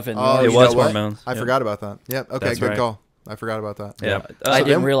 in there. Stuff in Oh, there. It you was know what? hormones. I Yeah. forgot about that. Yep. Okay, That's good right. call. I forgot about that. Yeah. I So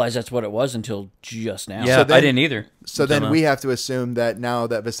didn't then- realize that's what it was until just now. Yeah, So then- I didn't either. So Until then now. we have to assume that now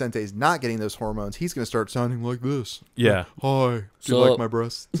that Vicente's not getting those hormones, he's going to start sounding like this. Yeah. Hi, do you So- like my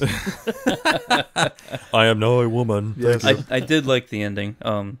breasts? I am no a woman. Yes. I did like the ending.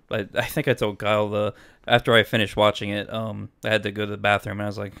 I think I told Kyle after I finished watching it, I had to go to the bathroom and I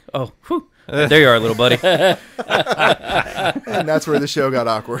was like, oh, whew, there you are, little buddy. And that's where the show got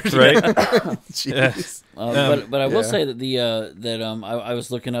awkward. Right? Jeez. But I will Yeah. say that I was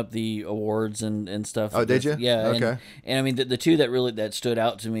looking up the awards and stuff. Oh, did you? Yeah. Okay. And I mean the two that stood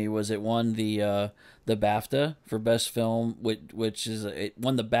out to me was it won the BAFTA for best film, which is it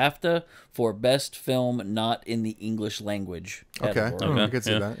won the BAFTA for best film not in the English language Okay. category. I could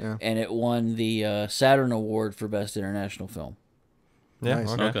see Yeah. that. Yeah. And it won the Saturn Award for best international film. Yeah.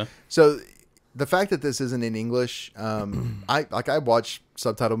 Nice. Okay. Okay. So the fact that this isn't in English, I watch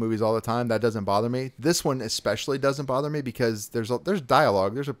subtitle movies all the time. That doesn't bother me. This one especially doesn't bother me because there's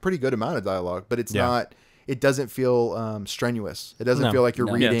dialogue. There's a pretty good amount of dialogue, but it's Yeah. not. It doesn't feel strenuous. It doesn't No. feel like you're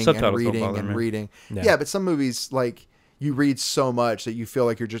No. Yeah, reading and subtitles don't reading bother and me. reading. Yeah. Yeah, but some movies like you read so much that you feel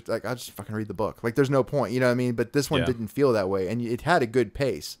like you're just like I just fucking read the book. Like there's no point, you know what I mean? But this one Yeah. didn't feel that way, and it had a good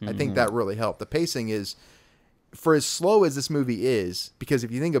pace. I think that really helped. The pacing is. For as slow as this movie is, because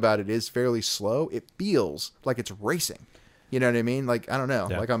if you think about it, it is fairly slow. It feels like it's racing. You know what I mean? Like I don't know,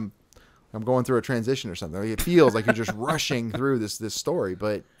 Yeah. like I'm going through a transition or something. Like, it feels like you're just rushing through this story,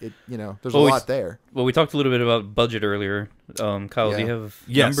 but there's Well, a we- lot there. Well, we talked a little bit about budget earlier. Kyle, Yeah. do you have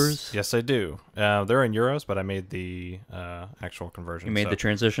Yes. numbers? Yes, I do. They're in euros, but I made the actual conversion. You made the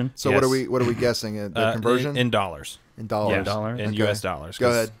transition? So Yes. what are we guessing? The conversion in dollars. in dollars. Yes, dollar? in Okay. US dollars. Go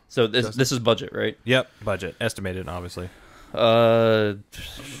 'cause- ahead. So this is budget, right? Yep, budget estimated, obviously.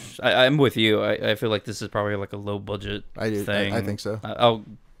 I'm with you. I feel like this is probably like a low budget I do. thing. I think so. I'll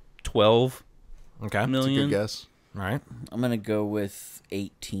 12 Okay, It's a million. good guess. all right. I'm gonna go with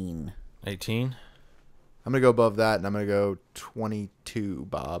 18. 18, I'm gonna go above that, and I'm gonna go 22,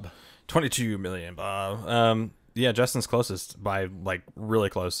 Bob. 22 million, Bob. Yeah, Justin's closest by like really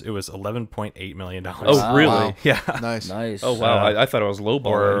close. It was $11.8 million. Oh, Wow. really? Wow. yeah, Nice. Nice. Oh, wow. I thought it was low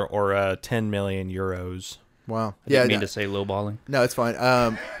balling. or 10 million euros. Wow. I Yeah. didn't mean to say low balling. No, it's fine.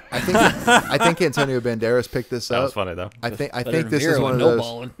 I think Antonio Banderas picked this That was up. funny though. I think Better this than is Vero one of and no those.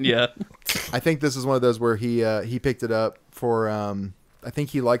 balling. Yeah. I think this is one of those where he picked it up for I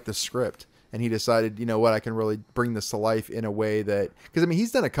think he liked the script and he decided, you know what, I can really bring this to life in a way that because I mean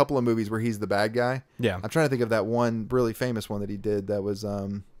he's done a couple of movies where he's the bad guy. Yeah. I'm trying to think of that one really famous one that he did that was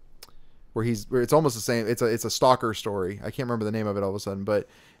where it's almost the same. It's a stalker story. I can't remember the name of it all of a sudden, but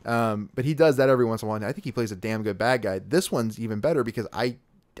he does that every once in a while. I think he plays a damn good bad guy. This one's even better because I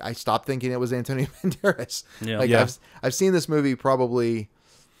stopped thinking it was Antonio Banderas. Yeah. Like Yeah. I've seen this movie probably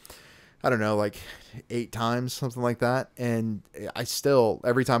I don't know, like 8 times, something like that. And I still,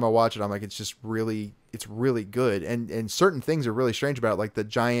 every time I watch it, I'm like, it's really good. And certain things are really strange about it, like the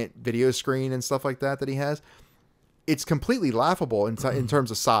giant video screen and stuff like that he has. It's completely laughable in terms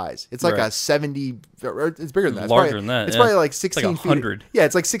of size. It's like Right. a 70, or it's bigger than that. It's Larger probably, than that, It's yeah. probably like It's 16 like feet. 100. Yeah,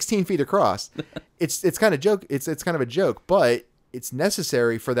 it's like 16 feet across. It's kind of joke. It's kind of a joke, but it's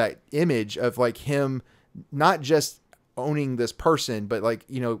necessary for that image of like him not just owning this person, but like,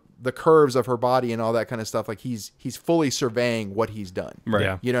 you know, the curves of her body and all that kind of stuff. Like he's fully surveying what he's done. Right.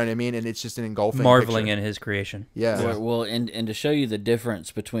 Yeah. You know what I mean? And it's just an engulfing Marveling picture. in his creation. Yeah. Well, and to show you the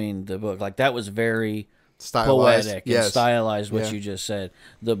difference between the book, like that was very Stylized. poetic Yes. and stylized. What Yeah. you just said.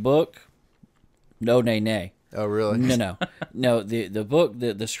 The book, no, nay. Oh, really? No. The book,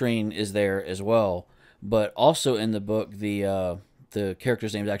 the screen is there as well, but also in the book, the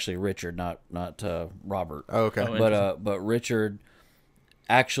character's name is actually Richard, not Robert. Oh, okay. Oh, But Richard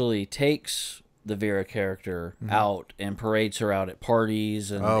actually takes the Vera character out and parades her out at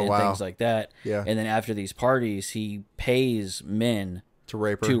parties and, Oh, and wow. things like that. Yeah. And then after these parties, he pays men To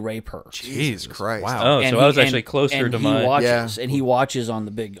rape her. to rape her. Jesus Christ. Wow. Oh, And so he- I was actually and- closer and to he my. watches, Yeah. and he watches on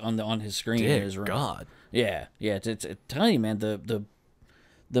the big on his screen in Dear his room. God. Yeah. It's telling you, man.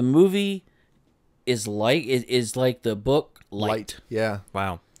 The movie is like the book light. Yeah.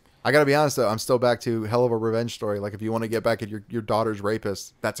 Wow. I gotta be honest though, I'm still back to hell of a revenge story. Like if you want to get back at your daughter's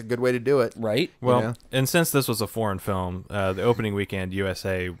rapist, that's a good way to do it. Right? Well, know? and since this was a foreign film, the opening weekend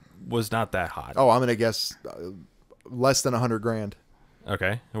USA was not that hot. Oh, I'm gonna guess less than $100,000.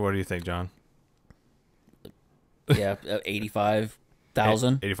 Okay. What do you think, John? Yeah, 85.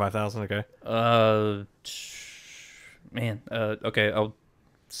 thousand. 85,000. Okay. Man. Okay, I'll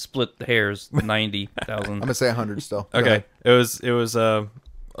split the hairs. 90,000. I'm gonna say 100 still. Go Okay. ahead. It was a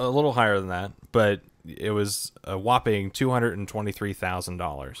little higher than that, but it was a whopping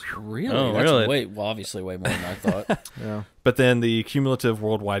 $223,000. Really? Oh, That's really? obviously way more than I thought. Yeah. But then the cumulative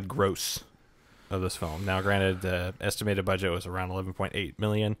worldwide gross of this film. Now, granted, the estimated budget was around 11.8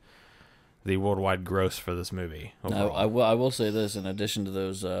 million. The worldwide gross for this movie. Now, Overall. I will say this: in addition to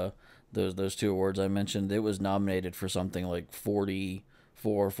those two awards I mentioned, it was nominated for something like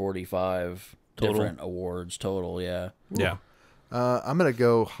 44, 45 Total? different awards total. Yeah. Yeah. I'm gonna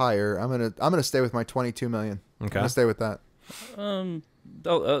go higher. I'm gonna stay with my 22 million. I'm Okay. gonna stay with that.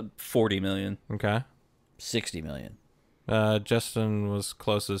 40 million. Okay. 60 million. Justin was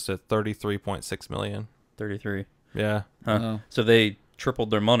closest at 33.6 million. 33. Yeah. Huh. Oh. So they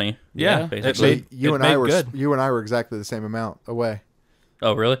tripled their money. Yeah. basically. Actually, you it and I made were good. you and I were exactly the same amount away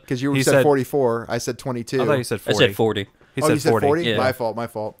Oh, really? because you He said said- 44. I said 22. I thought you said I 40. said 40. He Oh, said you said 40? Yeah. My fault.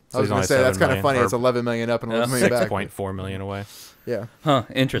 So I was he's gonna only say that's 7 kind of million, funny. or It's 11 million up and 11 million back. 6.4 million away. Yeah. Huh,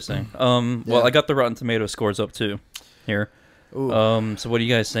 interesting. Well, Yeah. I got the Rotten Tomato scores up too here. Ooh. So what do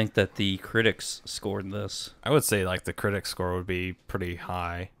you guys think that the critics scored this? I would say like the critic score would be pretty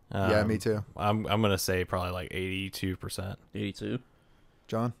high. Yeah, me too. I'm gonna say probably like 82%. 82.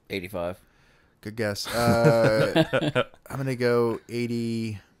 John, 85. good guess. I'm gonna go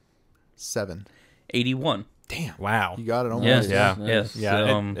 87. 81. Damn. Wow. You got it almost. Yes. Yeah. Yes. Yeah.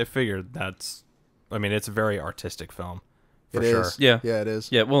 So, It figured that's. I mean, it's a very artistic film. For It sure. is. Yeah. Yeah, it is.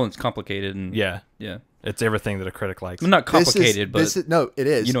 yeah. Well, it's complicated and Yeah. yeah. It's everything that a critic likes. Well, not complicated, this is, but no, it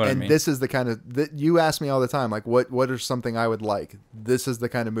is. you know what I and mean. this is the kind of you ask me all the time, like what is something I would like. This is the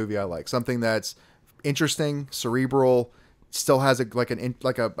kind of movie I like. Something that's interesting, cerebral, still has a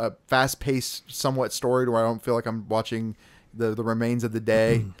fast paced, somewhat story where I don't feel like I'm watching the remains of the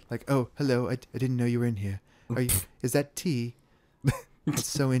day. Like, oh, hello, I didn't know you were in here. Is that tea? It's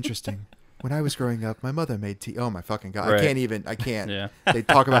so interesting. When I was growing up, my mother made tea. Oh my fucking god! Right. I can't. yeah. They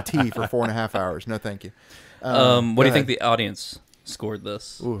talk about tea for 4.5 hours. No, thank you. What Go do you think ahead. the audience scored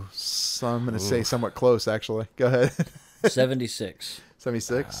this? Ooh, so I'm going to say somewhat close, actually. Go ahead. 76.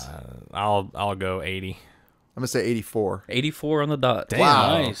 76. I'll go 80. I'm going to say 84. 84 on the dot. Damn.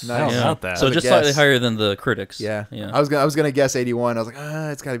 Wow. Nice. How Nice. about that? So That's a just slightly guess. higher than the critics. Yeah. Yeah. I was gonna guess 81. I was like,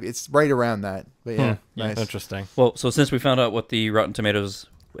 it's got to be. It's right around that. But yeah, nice. Interesting. Well, so since we found out what the Rotten Tomatoes,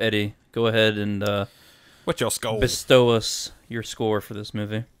 Eddie, go ahead and What's your skull? bestow us your score for this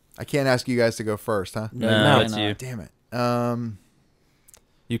movie. I can't ask you guys to go first, huh? No, you're it's not. you. Damn it.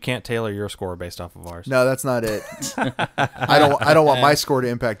 You can't tailor your score based off of ours. No, that's not it. I don't want my score to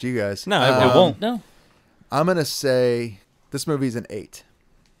impact you guys. No, It won't. No. I'm gonna say this movie's an 8.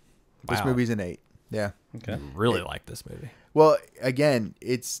 This Wow. movie's an 8. Yeah. Okay. Really like this movie. Well, again,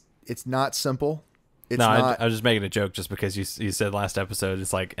 it's not simple. It's No, not. I was just making a joke just because you said last episode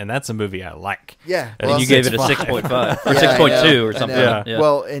it's like, and that's a movie I like. Yeah. And well, And you gave it a 6.5. 6.5 or Yeah, I 6.2 know, or I something. know. Yeah.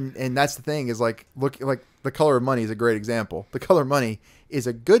 Well, and that's the thing is like look like The Color of Money is a great example. The Color of Money is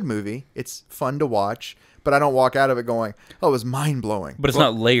a good movie. It's fun to watch, but I don't walk out of it going, "Oh, it was mind blowing." But it's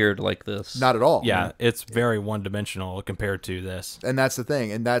not layered like this. Not at all. Yeah, it's very one dimensional compared to this. And that's the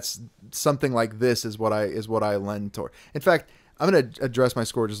thing. And that's something like this is what I lend toward. In fact, I'm going to address my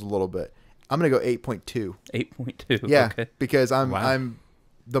score just a little bit. I'm going to go 8.2. 8.2. Yeah, Okay. because Wow. I'm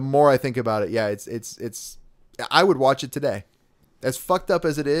the more I think about it, yeah, it's I would watch it today. As fucked up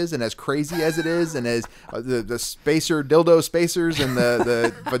as it is, and as crazy as it is, and as the dildo spacers and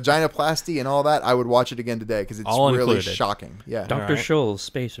the vaginoplasty and all that, I would watch it again today because it's All really included. shocking. Yeah. Dr. Alright. Scholl's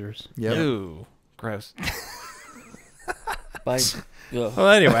Spacers. Yep. Ooh, gross. By, Well,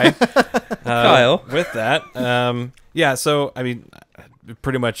 anyway, Kyle. With that, yeah. So I mean, I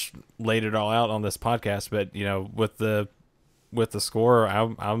pretty much laid it all out on this podcast, but you know, with the score,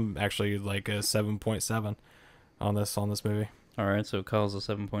 I'm actually like a 7.7 on this movie. All right, so Kyle's a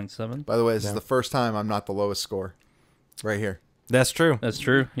 7.7. By the way, this is Yeah. the first time I'm not the lowest score. Right here. That's true. That's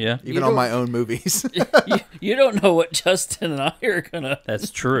true. Yeah, Even You on my don't- own movies. you don't know what Justin and I are gonna. that's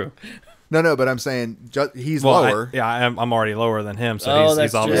true. No, but I'm saying he's Well, lower. I'm already lower than him, so Oh, he's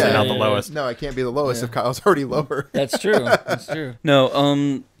that's obviously true. not Yeah, the yeah, lowest. No, I can't be the lowest Yeah. if Kyle's already lower. That's true. That's true.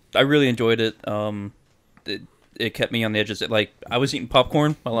 No, I really enjoyed it. It kept me on the edges. Like I was eating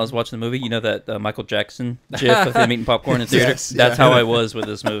popcorn while I was watching the movie. You know that Michael Jackson gif of him eating popcorn in theater. Yes, That's yeah. how I was with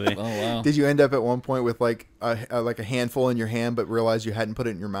this movie. Oh wow. Did you end up at one point with like a handful in your hand, but realize you hadn't put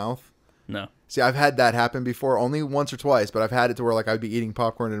it in your mouth? No. See, I've had that happen before, only once or twice, but I've had it to where like I'd be eating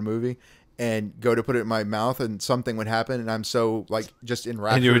popcorn in a movie, and go to put it in my mouth, and something would happen, and I'm so like just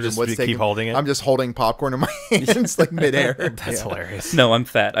enraptured. And you would in just what's keep taking, holding it? I'm just holding popcorn in my hands like midair. That's hilarious. No, I'm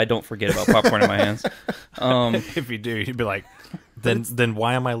fat. I don't forget about popcorn in my hands. If you do, you'd be like, then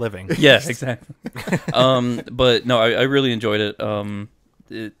why am I living? Yeah, exactly. But no, I really enjoyed it.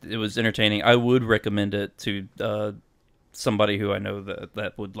 It was entertaining. I would recommend it to somebody who I know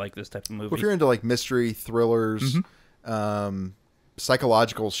that would like this type of movie. Well, if you're into like mystery thrillers,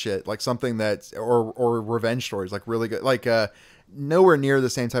 psychological shit, like something that's or revenge stories, like really good, like nowhere near the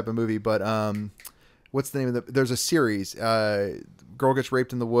same type of movie, but what's the name of there's a series, girl gets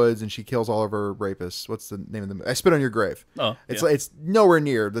raped in the woods and she kills all of her rapists. What's the name of the movie? I Spit on Your Grave. Oh, it's nowhere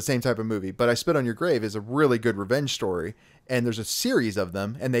near the same type of movie, but I Spit on Your Grave is a really good revenge story, and there's a series of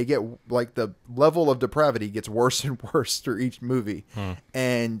them, and they get like the level of depravity gets worse and worse through each movie,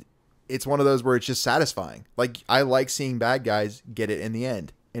 and it's one of those where it's just satisfying. Like, I like seeing bad guys get it in the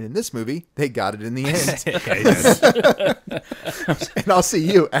end. And in this movie, they got it in the end. And I'll see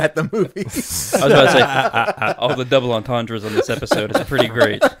you at the movie. I was about to say, all the double entendres on this episode is pretty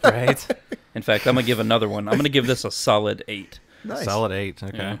great. Right? In fact, I'm going to give another one. I'm going to give this a solid 8. Nice. Solid 8.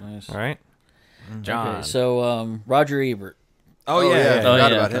 Okay. Yeah, nice. All right. John. Okay, so Roger Ebert. Oh, yeah. I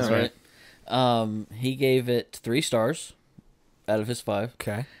forgot about that's him. right. He gave it 3 stars out of his 5.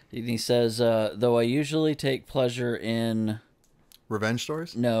 Okay. And he says, though I usually take pleasure in... Revenge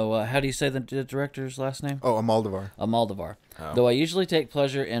stories? No, how do you say the director's last name? Oh, Almodovar. Almodovar. Oh. Though I usually take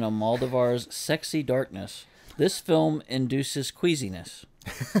pleasure in Almodovar's sexy darkness, this film induces queasiness.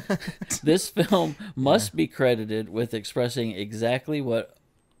 This film must be credited with expressing exactly what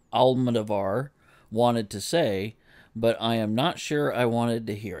Almodovar wanted to say, but I am not sure I wanted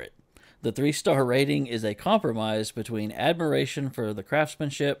to hear it. The 3-star rating is a compromise between admiration for the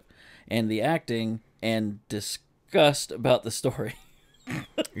craftsmanship and the acting and disgust about the story.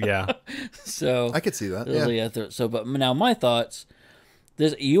 Yeah. So I could see that. really, Yeah. but now my thoughts.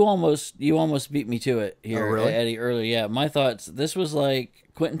 This you almost beat me to it here, really? Eddie. Earlier, yeah. My thoughts. This was like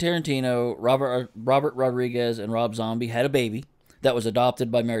Quentin Tarantino, Robert Rodriguez, and Rob Zombie had a baby that was adopted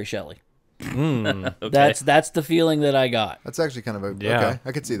by Mary Shelley. Okay. That's the feeling that I got. That's actually kind of a... Yeah. Okay,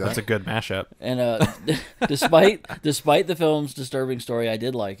 I could see that. That's a good mashup. And despite the film's disturbing story, I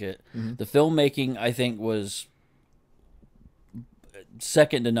did like it. The filmmaking, I think, was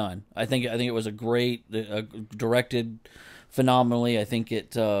second to none. I think it was a great, directed phenomenally. I think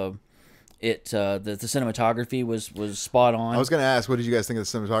the cinematography was spot on. I was going to ask, what did you guys think of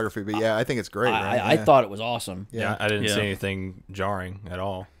the cinematography? But yeah, I think it's great. I thought it was awesome. Yeah, I didn't Yeah. see anything jarring at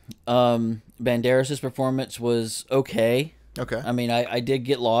all. Banderas' performance was okay. Okay. I mean, I did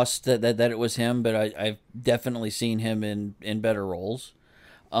get lost that it was him, but I've definitely seen him in better roles.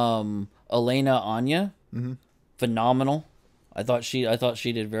 Elena, Anaya, phenomenal. I thought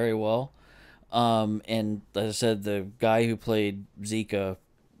she did very well. And as I said, the guy who played Zika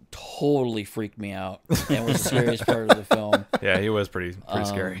totally freaked me out and was a serious part of the film. Yeah, he was pretty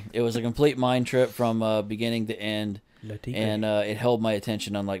scary. It was a complete mind trip from beginning to end. And it held my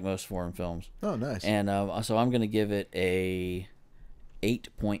attention, unlike most foreign films. Oh, nice. And so I'm going to give it a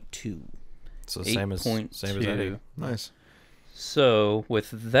 8.2. So same as Eddie. Nice. So with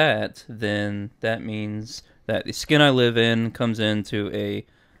that, then that means that The Skin I Live In comes into a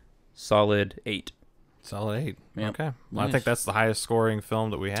solid 8. Solid 8. Yep. Okay. Well, I Nice. think that's the highest scoring film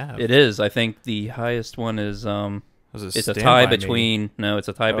that we have. It is. I think the highest one is Was it it's a Stand tie By Me? between it's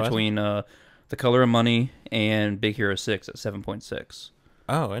a tie Oh, is it? between The Color of Money and Big Hero 6 at 7.6.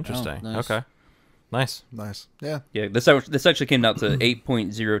 Oh, interesting. Oh, nice. Okay. Nice. Nice. Yeah. Yeah, this actually came out to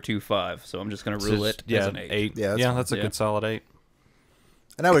 8.025, so I'm just going to rule it Yeah, as an 8. Yeah, that's Yeah, fine. that's a Yeah. good solid 8.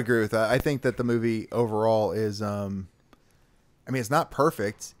 And I would agree with that. I think that the movie overall is, I mean, it's not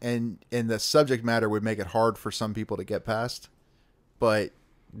perfect, and the subject matter would make it hard for some people to get past. But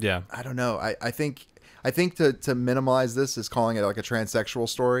Yeah. I don't know. I think to minimize this is calling it like a transsexual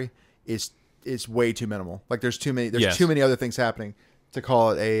story is way too minimal. Like there's too many other things happening to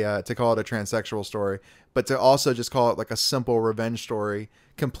call it a transsexual story. But to also just call it like a simple revenge story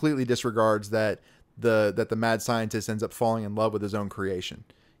completely disregards that the mad scientist ends up falling in love with his own creation.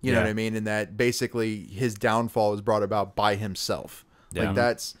 You know Yeah. what I mean? And that basically his downfall is brought about by himself. Yeah. Like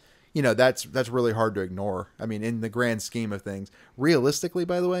that's really hard to ignore. I mean, in the grand scheme of things, realistically,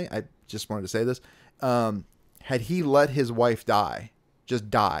 by the way, I just wanted to say this. Had he let his wife die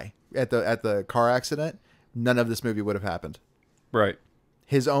at the car accident, none of this movie would have happened. Right.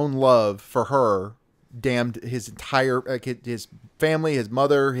 His own love for her damned his entire his family, his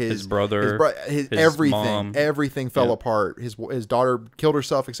mother, his brother, his his everything. mom. Everything fell apart. His daughter killed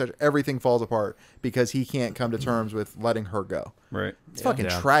herself, etc. Everything falls apart because he can't come to terms with letting her go. Right. It's fucking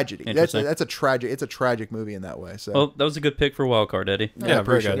tragedy. That's a tragic. It's a tragic movie in that way. So. Well, that was a good pick for wildcard, Eddie. Yeah,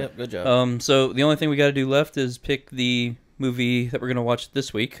 very good. Yep, good job. So the only thing we got to do left is pick the movie that we're going to watch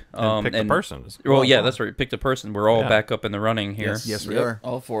this week. And pick the person. Well, yeah, that's right. Pick the person. We're all back up in the running here. Yes, we are.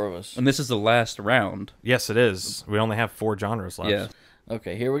 All four of us. And this is the last round. Yes, it is. We only have 4 genres left. Yeah.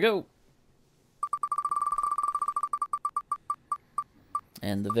 Okay, here we go.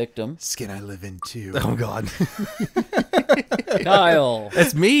 And the victim, Skin I live in too. Oh, God. Kyle.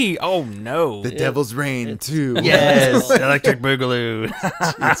 It's me. Oh, no. The Devil's Reign too. Yes. Electric Boogaloo.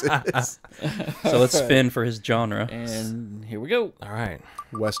 Jesus. So let's spin for his genre. And here we go. All right.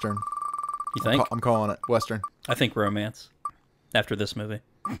 Western. You think? I'm calling it Western. I think romance. After this movie.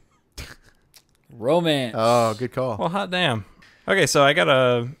 Romance. Oh, good call. Well, hot damn. Okay, so I got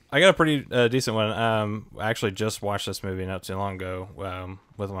a pretty decent one. I actually just watched this movie not too long ago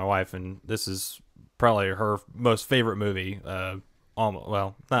with my wife, and this is probably her most favorite movie. Almost,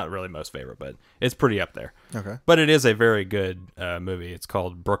 well, not really most favorite, but it's pretty up there. Okay. But it is a very good movie. It's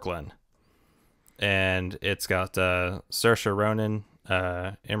called Brooklyn, and it's got Saoirse Ronan,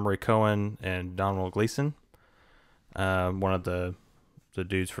 Emery Cohen, and Donald Gleason, one of the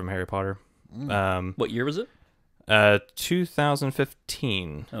dudes from Harry Potter. What year was it?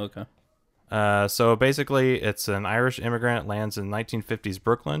 2015. Okay. So basically, it's an Irish immigrant lands in 1950s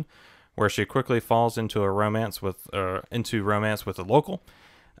Brooklyn, where she quickly falls into romance with a local.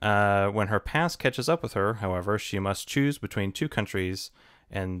 When her past catches up with her, however, she must choose between 2 countries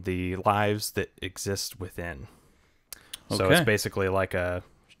and the lives that exist within. So Okay. it's basically like a,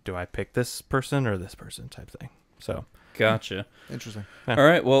 do I pick this person or this person type thing. So. Gotcha. Interesting. All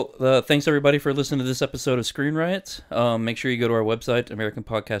right. Well, thanks everybody for listening to this episode of Screen Riot. Make sure you go to our website,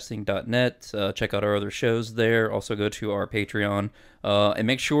 AmericanPodcasting.net. Check out our other shows there. Also go to our Patreon. And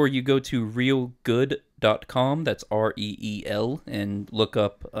make sure you go to realgood.com. That's REEL. And look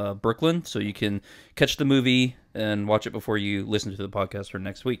up Brooklyn so you can catch the movie and watch it before you listen to the podcast for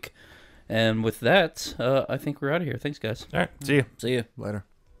next week. And with that, I think we're out of here. Thanks, guys. All right. See you. See you. Later.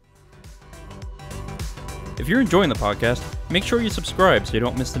 If you're enjoying the podcast, make sure you subscribe so you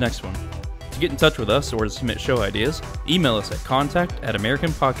don't miss the next one. To get in touch with us or to submit show ideas, email us at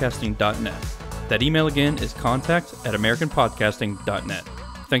contact@americanpodcasting.net. That email again is contact@americanpodcasting.net.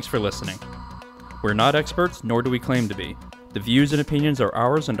 Thanks for listening. We're not experts, nor do we claim to be. The views and opinions are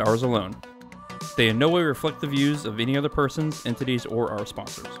ours and ours alone. They in no way reflect the views of any other persons, entities, or our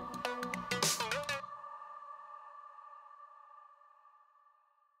sponsors.